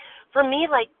solution. And for me,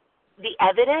 the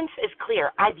evidence is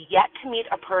clear. I've yet to meet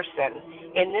a person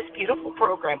in this beautiful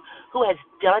program who has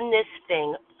done this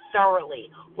thing thoroughly,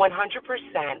 100%,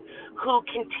 who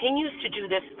continues to do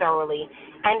this thoroughly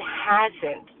and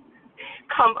hasn't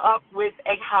come up with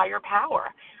a higher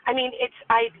power. I mean, it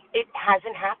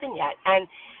hasn't happened yet. And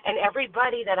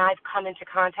everybody that I've come into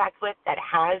contact with that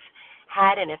has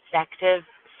had an effective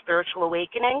spiritual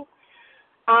awakening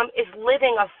is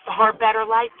living a far better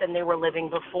life than they were living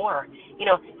before.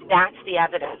 That's the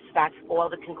evidence. That's all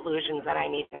the conclusions that I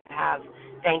need to have.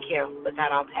 Thank you. With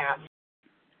that, I'll pass.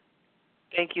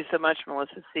 Thank you so much,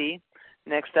 Melissa C.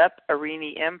 Next up,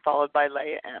 Irene M., followed by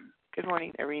Leah M. Good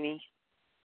morning, Irene.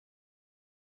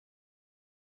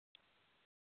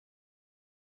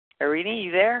 Irene,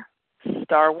 you there?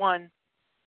 *1.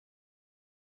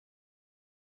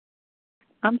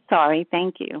 I'm sorry.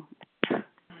 Thank you.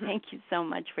 Thank you so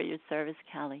much for your service,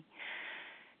 Kelly.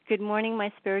 Good morning,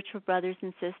 my spiritual brothers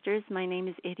and sisters. My name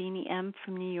is Irene M.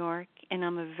 from New York, and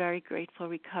I'm a very grateful,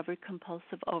 recovered,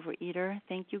 compulsive overeater.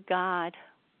 Thank you, God.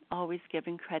 Always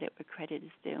giving credit where credit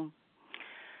is due.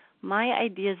 My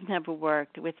ideas never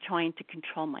worked with trying to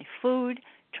control my food,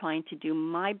 trying to do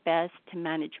my best to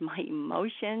manage my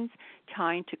emotions,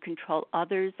 trying to control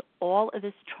others. All of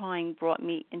this trying brought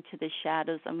me into the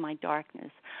shadows of my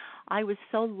darkness. I was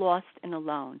so lost and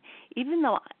alone. Even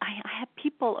though I had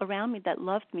people around me that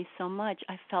loved me so much,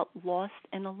 I felt lost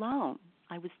and alone.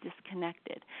 I was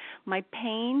disconnected. My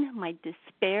pain, my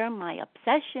despair, my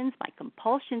obsessions, my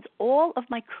compulsions, all of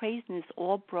my craziness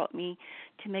all brought me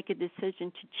to make a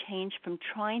decision to change from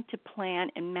trying to plan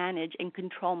and manage and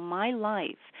control my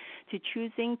life to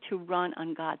choosing to run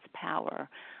on God's power,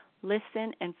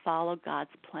 listen and follow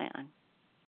God's plan.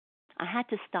 I had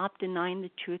to stop denying the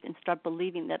truth and start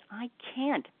believing that I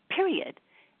can't, period,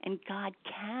 and God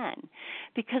can,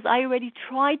 because I already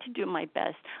tried to do my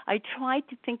best. I tried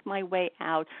to think my way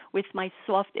out with my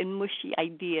soft and mushy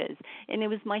ideas, and it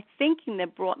was my thinking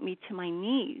that brought me to my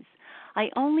knees. I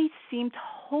only seemed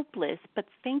hopeless, but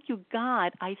thank you,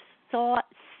 God, I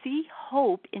see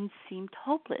hope and seemed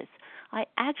hopeless. I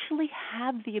actually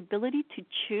have the ability to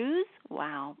choose.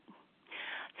 Wow.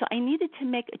 So I needed to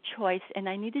make a choice, and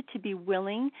I needed to be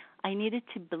willing. I needed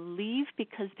to believe,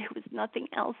 because there was nothing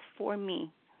else for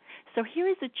me. So here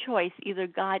is a choice. Either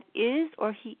God is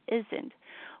or he isn't.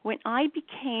 When I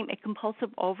became a compulsive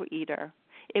overeater,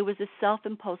 it was a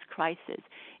self-imposed crisis.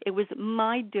 It was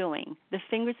my doing. The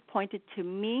fingers pointed to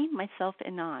me, myself,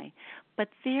 and I. But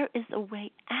there is a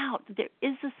way out. There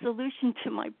is a solution to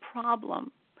my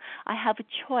problem. I have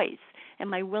a choice.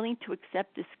 Am I willing to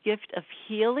accept this gift of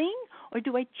healing, or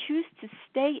do I choose to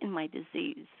stay in my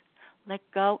disease? Let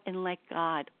go and let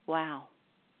God. Wow.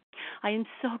 I am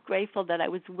so grateful that I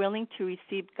was willing to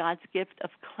receive God's gift of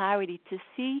clarity, to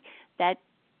see that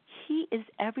he is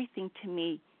everything to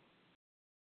me.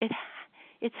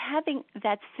 It's having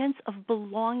that sense of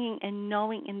belonging and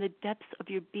knowing in the depths of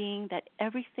your being that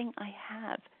everything I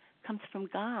have comes from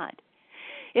God.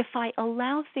 If I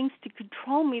allow things to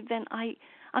control me, then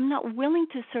I'm not willing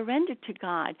to surrender to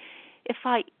God. If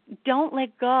I don't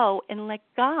let go and let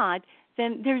God,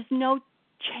 then there's no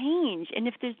change. And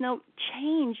if there's no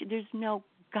change, there's no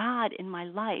God in my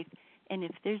life. And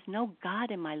if there's no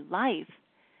God in my life,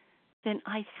 then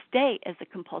I stay as a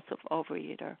compulsive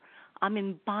overeater. I'm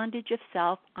in bondage of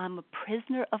self. I'm a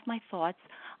prisoner of my thoughts.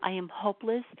 I am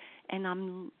hopeless, and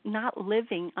I'm not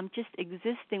living. I'm just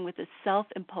existing with a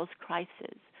self-imposed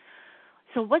crisis.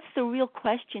 So what's the real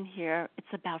question here?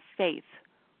 It's about faith.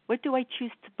 What do I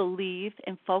choose to believe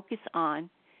and focus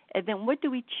on? And then what do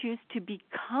we choose to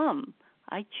become?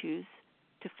 I choose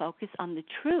to focus on the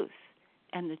truth,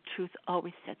 and the truth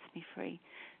always sets me free,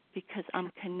 because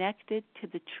I'm connected to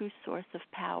the true source of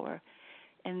power,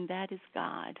 and that is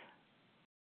God.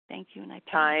 Thank you, and I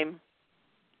pray. Time.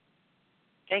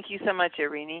 Thank you so much,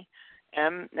 Irini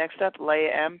M. Next up,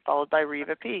 Leah M., followed by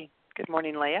Reva P. Good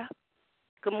morning, Leah.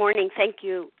 Good morning. Thank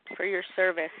you for your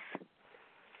service.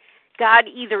 God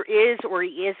either is or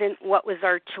he isn't. What was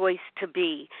our choice to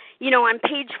be? You know, on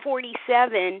page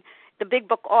 47, the Big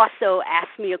Book also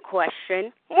asked me a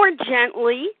question, more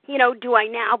gently, you know, do I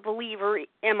now believe, or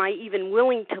am I even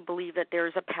willing to believe that there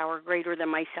is a power greater than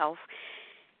myself?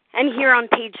 And here on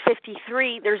page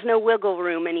 53, there's no wiggle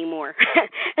room anymore.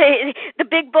 The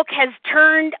Big Book has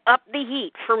turned up the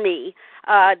heat for me.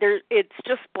 It's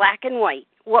just black and white.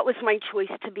 What was my choice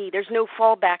to be? There's no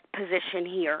fallback position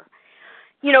here.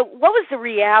 You know, what was the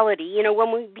reality? You know,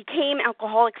 when we became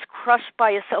alcoholics crushed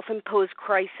by a self-imposed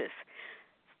crisis,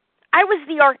 I was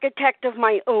the architect of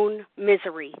my own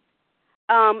misery.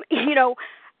 You know,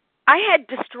 I had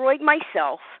destroyed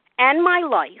myself and my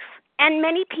life and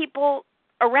many people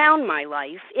around my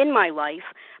life, in my life,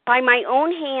 by my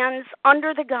own hands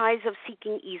under the guise of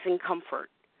seeking ease and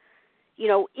comfort. You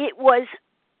know, it was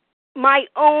my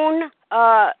own,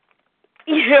 my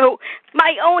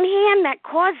own hand that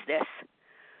caused this.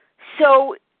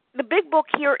 So the Big Book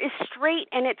here is straight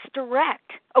and it's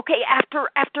direct. Okay, after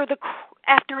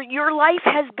your life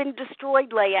has been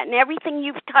destroyed, Leah, and everything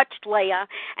you've touched, Leah,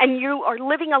 and you are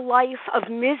living a life of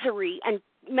misery and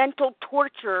mental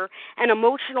torture and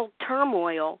emotional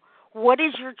turmoil, what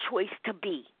is your choice to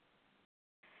be?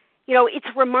 You know, it's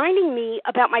reminding me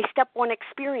about my step one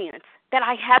experience, that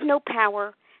I have no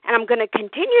power, and I'm going to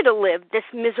continue to live this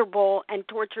miserable and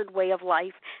tortured way of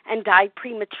life and die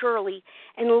prematurely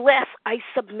unless I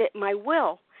submit my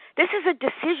will. This is a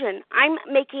decision. I'm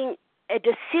making a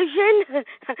decision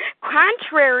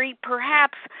contrary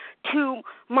perhaps to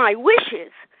my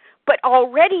wishes, but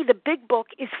already the Big Book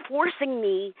is forcing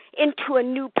me into a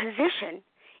new position,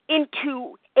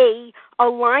 into a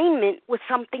alignment with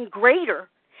something greater.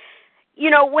 You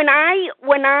know, when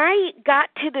I got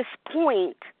to this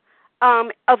point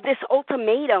of this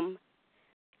ultimatum,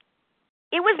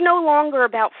 it was no longer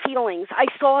about feelings. I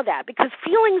saw that because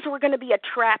feelings were going to be a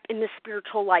trap in the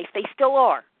spiritual life. They still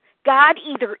are. God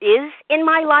either is in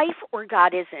my life or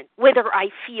God isn't. Whether I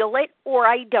feel it or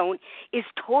I don't is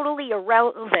totally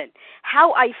irrelevant.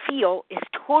 How I feel is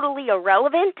totally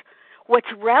irrelevant.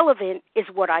 What's relevant is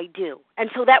what I do. And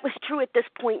so that was true at this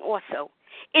point also.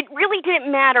 It really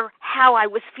didn't matter how I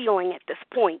was feeling at this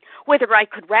point, whether I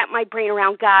could wrap my brain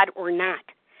around God or not.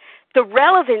 The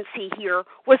relevancy here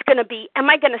was going to be, am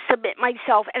I going to submit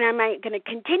myself and am I going to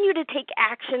continue to take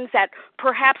actions that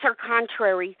perhaps are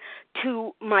contrary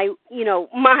to my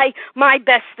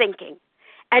best thinking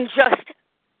and just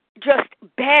just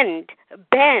bend,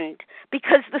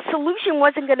 because the solution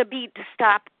wasn't going to be to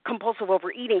stop compulsive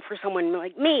overeating for someone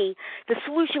like me. The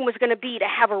solution was going to be to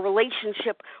have a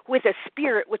relationship with a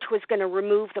spirit which was going to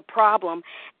remove the problem,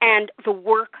 and the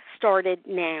work started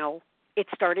now. It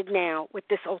started now with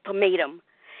this ultimatum.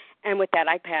 And with that,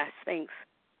 I pass. Thanks.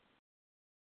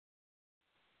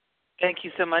 Thank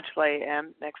you so much, Leah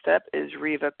M. Next up is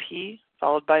Reva P.,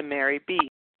 followed by Mary B.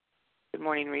 Good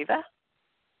morning, Reva.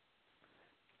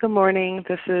 Good morning.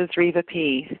 This is Reva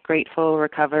P., grateful,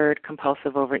 recovered,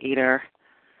 compulsive overeater.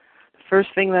 The first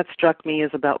thing that struck me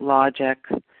is about logic.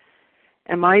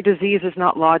 And my disease is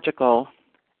not logical,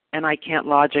 and I can't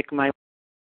logic my way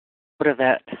out of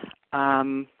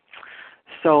it.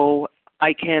 So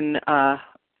I can,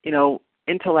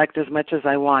 intellect as much as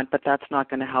I want, but that's not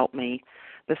going to help me.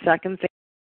 The second thing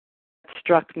that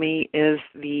struck me is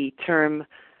the term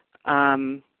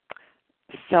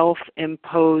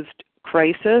self-imposed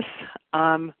crisis,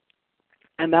 and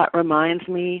that reminds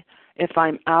me, if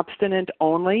I'm abstinent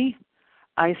only,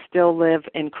 I still live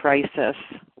in crisis,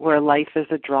 where life is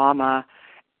a drama.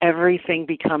 Everything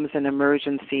becomes an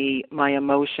emergency. My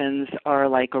emotions are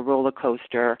like a roller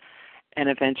coaster, and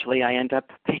eventually I end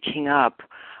up picking up.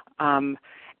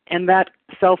 And that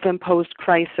self-imposed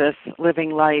crisis,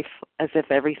 living life as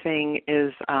if everything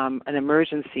is an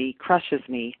emergency, crushes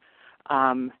me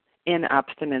in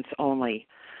abstinence only.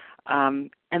 And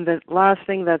the last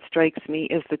thing that strikes me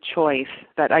is the choice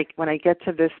that when I get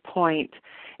to this point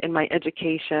in my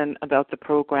education about the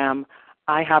program,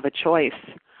 I have a choice.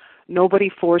 Nobody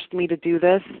forced me to do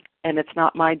this, and it's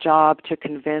not my job to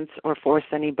convince or force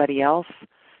anybody else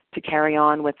to carry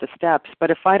on with the steps.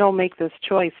 But if I don't make this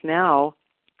choice now,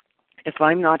 if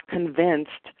I'm not convinced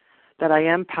that I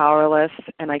am powerless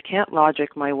and I can't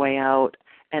logic my way out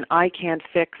and I can't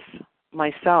fix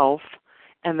myself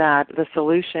and that the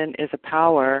solution is a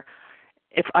power,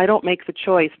 if I don't make the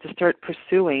choice to start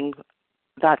pursuing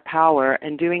that power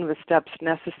and doing the steps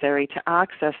necessary to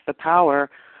access the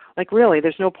power, like really,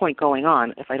 there's no point going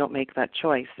on if I don't make that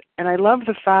choice. And I love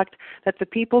the fact that the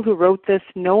people who wrote this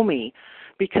know me,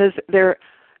 because they're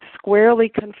squarely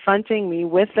confronting me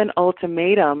with an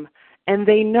ultimatum, and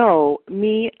they know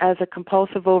me as a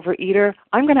compulsive overeater.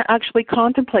 I'm going to actually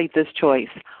contemplate this choice.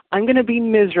 I'm going to be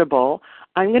miserable.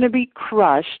 I'm going to be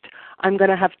crushed. I'm going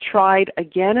to have tried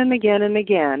again and again and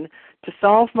again to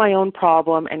solve my own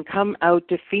problem and come out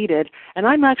defeated. And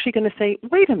I'm actually going to say,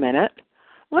 wait a minute,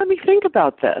 let me think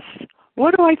about this.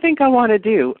 What do I think I want to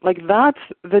do? Like, that's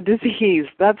the disease.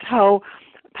 That's how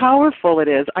powerful it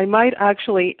is. I might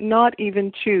actually not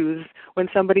even choose when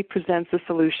somebody presents a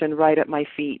solution right at my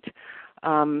feet.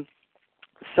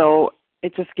 So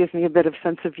it just gives me a bit of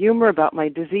sense of humor about my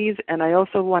disease. And I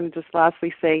also want to just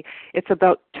lastly say it's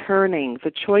about turning.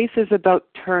 The choice is about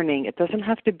turning. It doesn't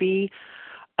have to be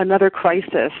another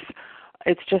crisis.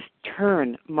 It's just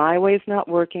turn. My way's not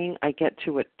working. I get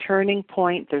to a turning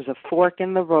point. There's a fork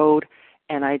in the road,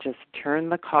 and I just turn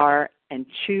the car and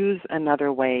choose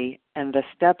another way. And the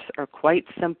steps are quite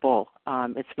simple.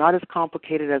 It's not as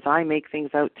complicated as I make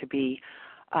things out to be.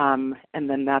 And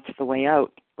then that's the way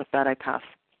out. With that, I pass.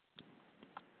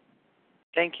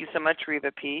 Thank you so much,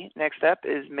 Reva P. Next up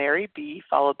is Mary B.,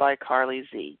 followed by Carly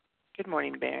Z. Good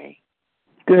morning, Mary.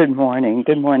 Good morning.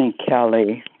 Good morning,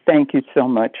 Kelly. Thank you so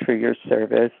much for your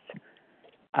service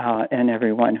and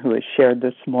everyone who has shared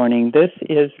this morning. This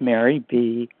is Mary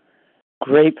B.,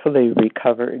 gratefully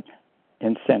recovered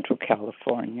in Central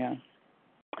California.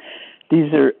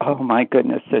 These are, oh my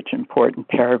goodness, such important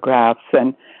paragraphs.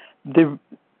 And the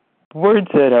words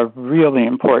that are really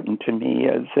important to me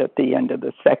is at the end of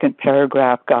the second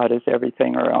paragraph, God is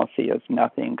everything or else he is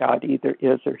nothing. God either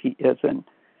is or he isn't.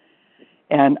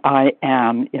 And I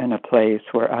am in a place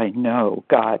where I know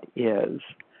God is.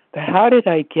 But how did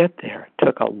I get there? It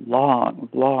took a long,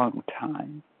 long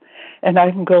time. And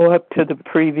I can go up to the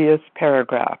previous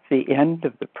paragraph, the end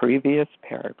of the previous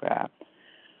paragraph,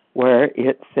 where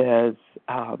it says,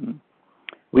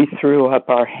 we threw up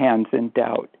our hands in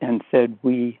doubt and said,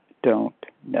 we don't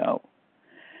know.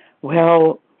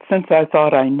 Well, since I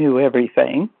thought I knew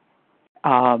everything,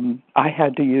 I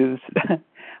had to use,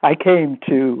 I came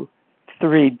to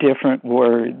 3 different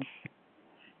words,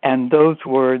 and those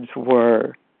words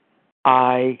were,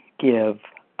 I give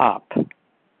up.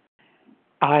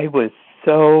 I was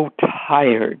so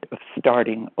tired of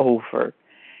starting over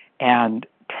and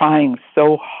trying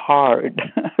so hard.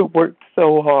 I worked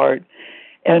so hard.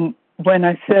 And when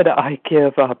I said I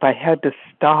give up, I had to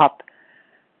stop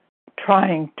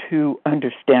trying to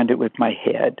understand it with my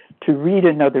head, to read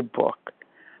another book.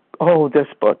 Oh, this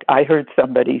book. I heard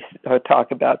somebody talk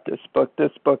about this book.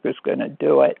 This book is going to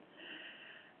do it.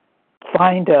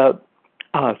 find a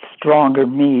stronger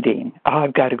meeting.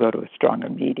 I've got to go to a stronger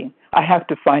meeting. I have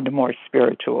to find a more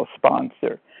spiritual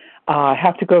sponsor. I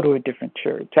have to go to a different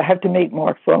church. I have to make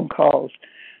more phone calls.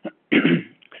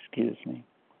 Excuse me.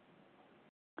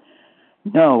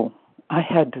 No, I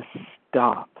had to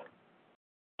stop.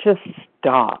 Just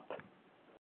stop.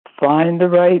 Find the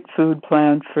right food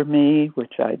plan for me,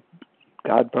 which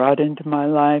God brought into my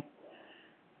life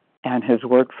and has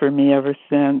worked for me ever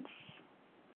since,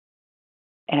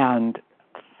 and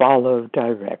follow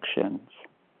directions.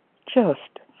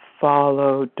 Just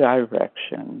follow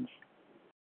directions.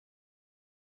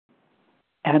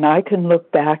 And I can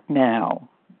look back now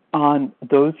on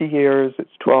those years, it's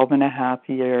 12 and a half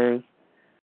years,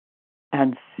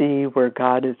 and see where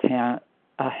God has had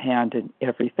a hand in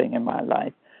everything in my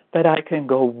life. But I can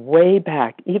go way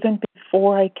back, even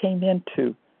before I came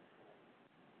into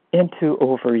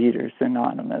Overeaters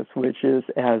Anonymous, which is,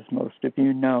 as most of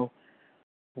you know,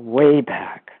 way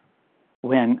back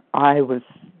when I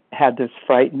had this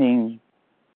frightening,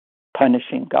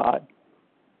 punishing God.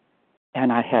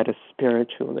 And I had a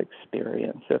spiritual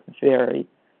experience, a very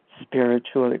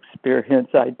spiritual experience.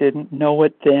 I didn't know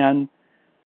it then,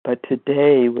 but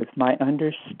today, with my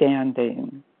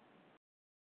understanding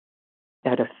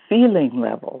at a feeling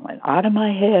level and out of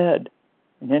my head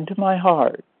and into my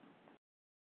heart,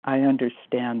 I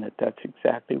understand that that's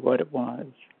exactly what it was.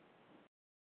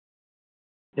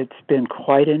 It's been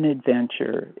quite an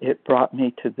adventure. It brought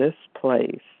me to this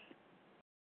place,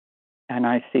 and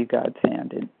I see God's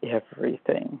hand in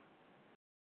everything.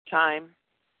 Time.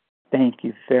 Thank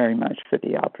you very much for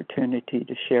the opportunity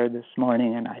to share this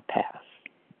morning, and I pass.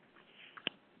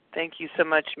 Thank you so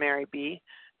much, Mary B.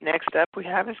 Next up we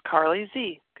have is Carly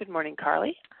Z. Good morning,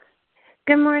 Carly.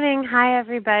 Good morning. Hi,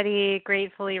 everybody.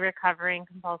 Gratefully recovering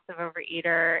compulsive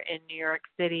overeater in New York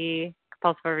City,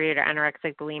 compulsive overeater,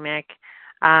 anorexic, bulimic,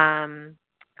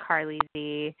 Carly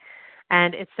Z.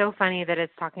 And it's so funny that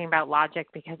it's talking about logic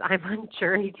because I'm on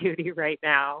jury duty right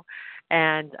now.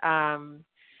 And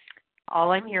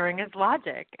all I'm hearing is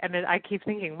logic. And I keep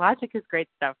thinking, logic is great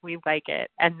stuff. We like it.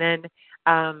 And then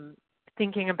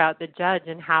thinking about the judge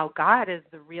and how God is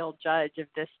the real judge of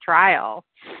this trial.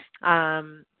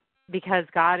 Because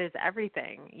God is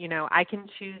everything. You know, I can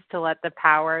choose to let the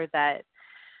power that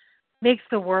makes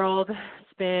the world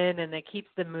spin and that keeps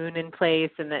the moon in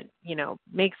place and that, you know,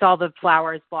 makes all the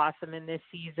flowers blossom in this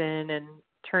season and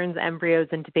turns embryos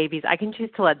into babies. I can choose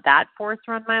to let that force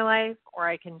run my life, or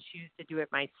I can choose to do it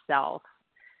myself.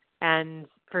 And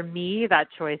for me, that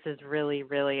choice is really,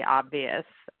 really obvious.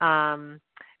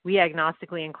 We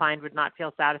agnostically inclined would not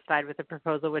feel satisfied with a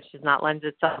proposal which does not lend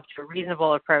itself to a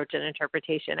reasonable approach and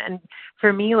interpretation. And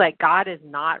for me, like, God is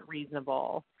not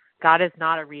reasonable. God is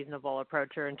not a reasonable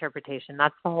approach or interpretation.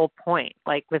 That's the whole point.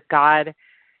 Like, with God,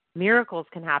 miracles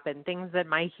can happen. Things that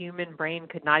my human brain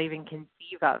could not even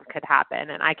conceive of could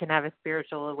happen. And I can have a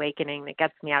spiritual awakening that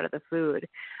gets me out of the food.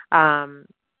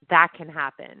 That can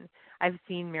happen. I've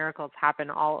seen miracles happen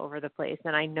all over the place,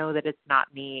 and I know that it's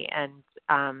not me. And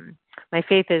my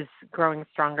faith is growing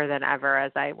stronger than ever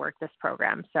as I work this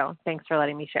program. So thanks for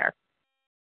letting me share.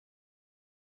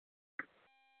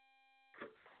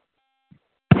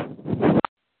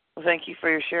 Well, thank you for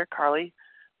your share, Carly.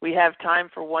 We have time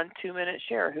for 1 2-minute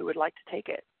share. Who would like to take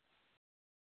it?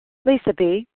 Lisa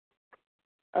B.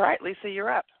 All right, Lisa,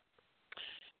 you're up.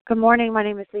 Good morning. My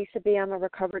name is Lisa B. I'm a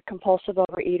recovered compulsive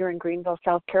overeater in Greenville,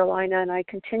 South Carolina, and I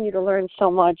continue to learn so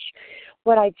much.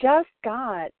 What I just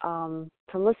got from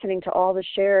listening to all the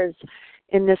shares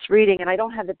in this reading, and I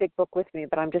don't have the big book with me,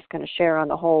 but I'm just going to share on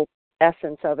the whole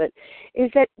essence of it, is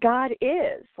that God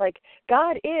is. Like,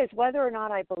 God is, whether or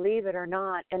not I believe it or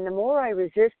not. And the more I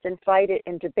resist and fight it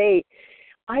and debate,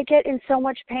 I get in so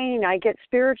much pain. I get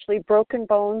spiritually broken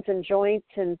bones and joints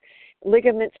and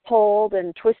ligaments pulled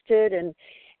and twisted, and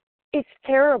it's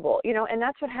terrible, you know, and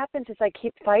that's what happens is I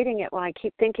keep fighting it when I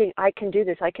keep thinking I can do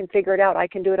this, I can figure it out, I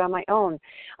can do it on my own.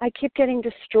 I keep getting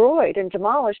destroyed and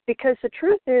demolished because the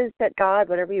truth is that God,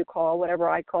 whatever you call, whatever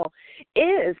I call,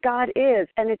 is, God is,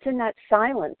 and it's in that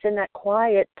silence, in that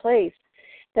quiet place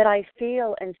that I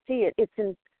feel and see it. It's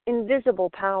an invisible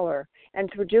power,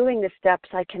 and through doing the steps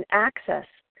I can access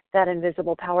that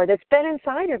invisible power that's been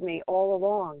inside of me all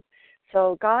along.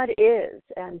 So God is,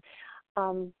 and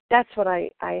that's what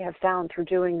I have found through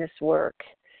doing this work,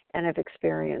 and have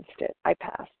experienced it. I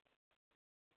pass.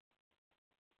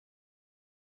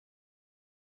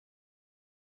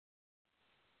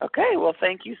 Okay, well,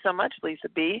 thank you so much, Lisa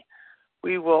B.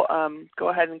 We will go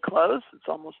ahead and close. It's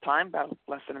almost time, about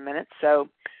less than a minute. So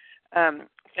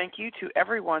thank you to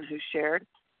everyone who shared.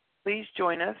 Please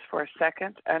join us for a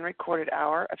second unrecorded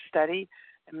hour of study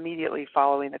immediately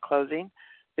following the closing.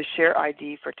 The share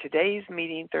ID for today's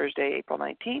meeting, Thursday, April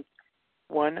 19th,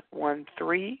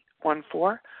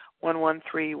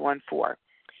 11314.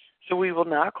 So we will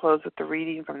now close with the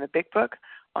reading from the Big Book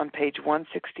on page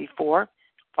 164,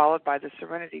 followed by the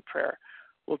Serenity Prayer.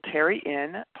 Will Terry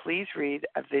N. please read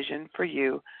A Vision for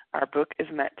You? Our book is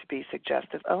meant to be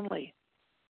suggestive only.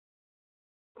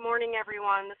 Good morning,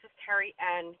 everyone. This is Terry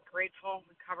N., grateful,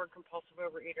 recovered compulsive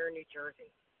overeater in New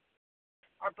Jersey.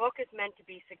 Our book is meant to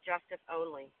be suggestive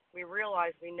only. We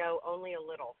realize we know only a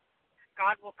little.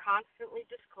 God will constantly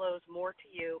disclose more to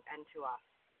you and to us.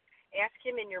 Ask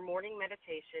Him in your morning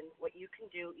meditation what you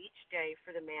can do each day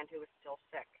for the man who is still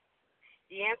sick.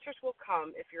 The answers will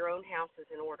come if your own house is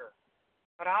in order.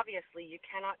 But obviously, you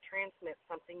cannot transmit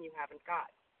something you haven't got.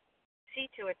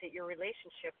 See to it that your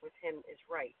relationship with Him is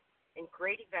right, and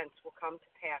great events will come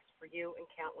to pass for you and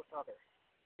countless others.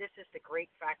 This is the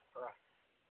great fact for us.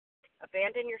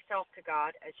 Abandon yourself to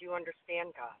God as you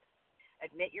understand God.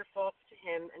 Admit your faults to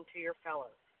Him and to your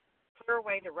fellows. Clear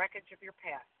away the wreckage of your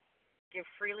past. Give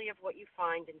freely of what you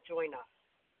find and join us.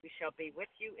 We shall be with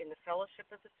you in the fellowship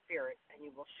of the Spirit, and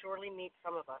you will surely meet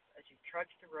some of us as you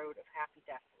trudge the road of happy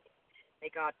destiny. May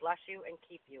God bless you and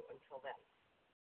keep you until then.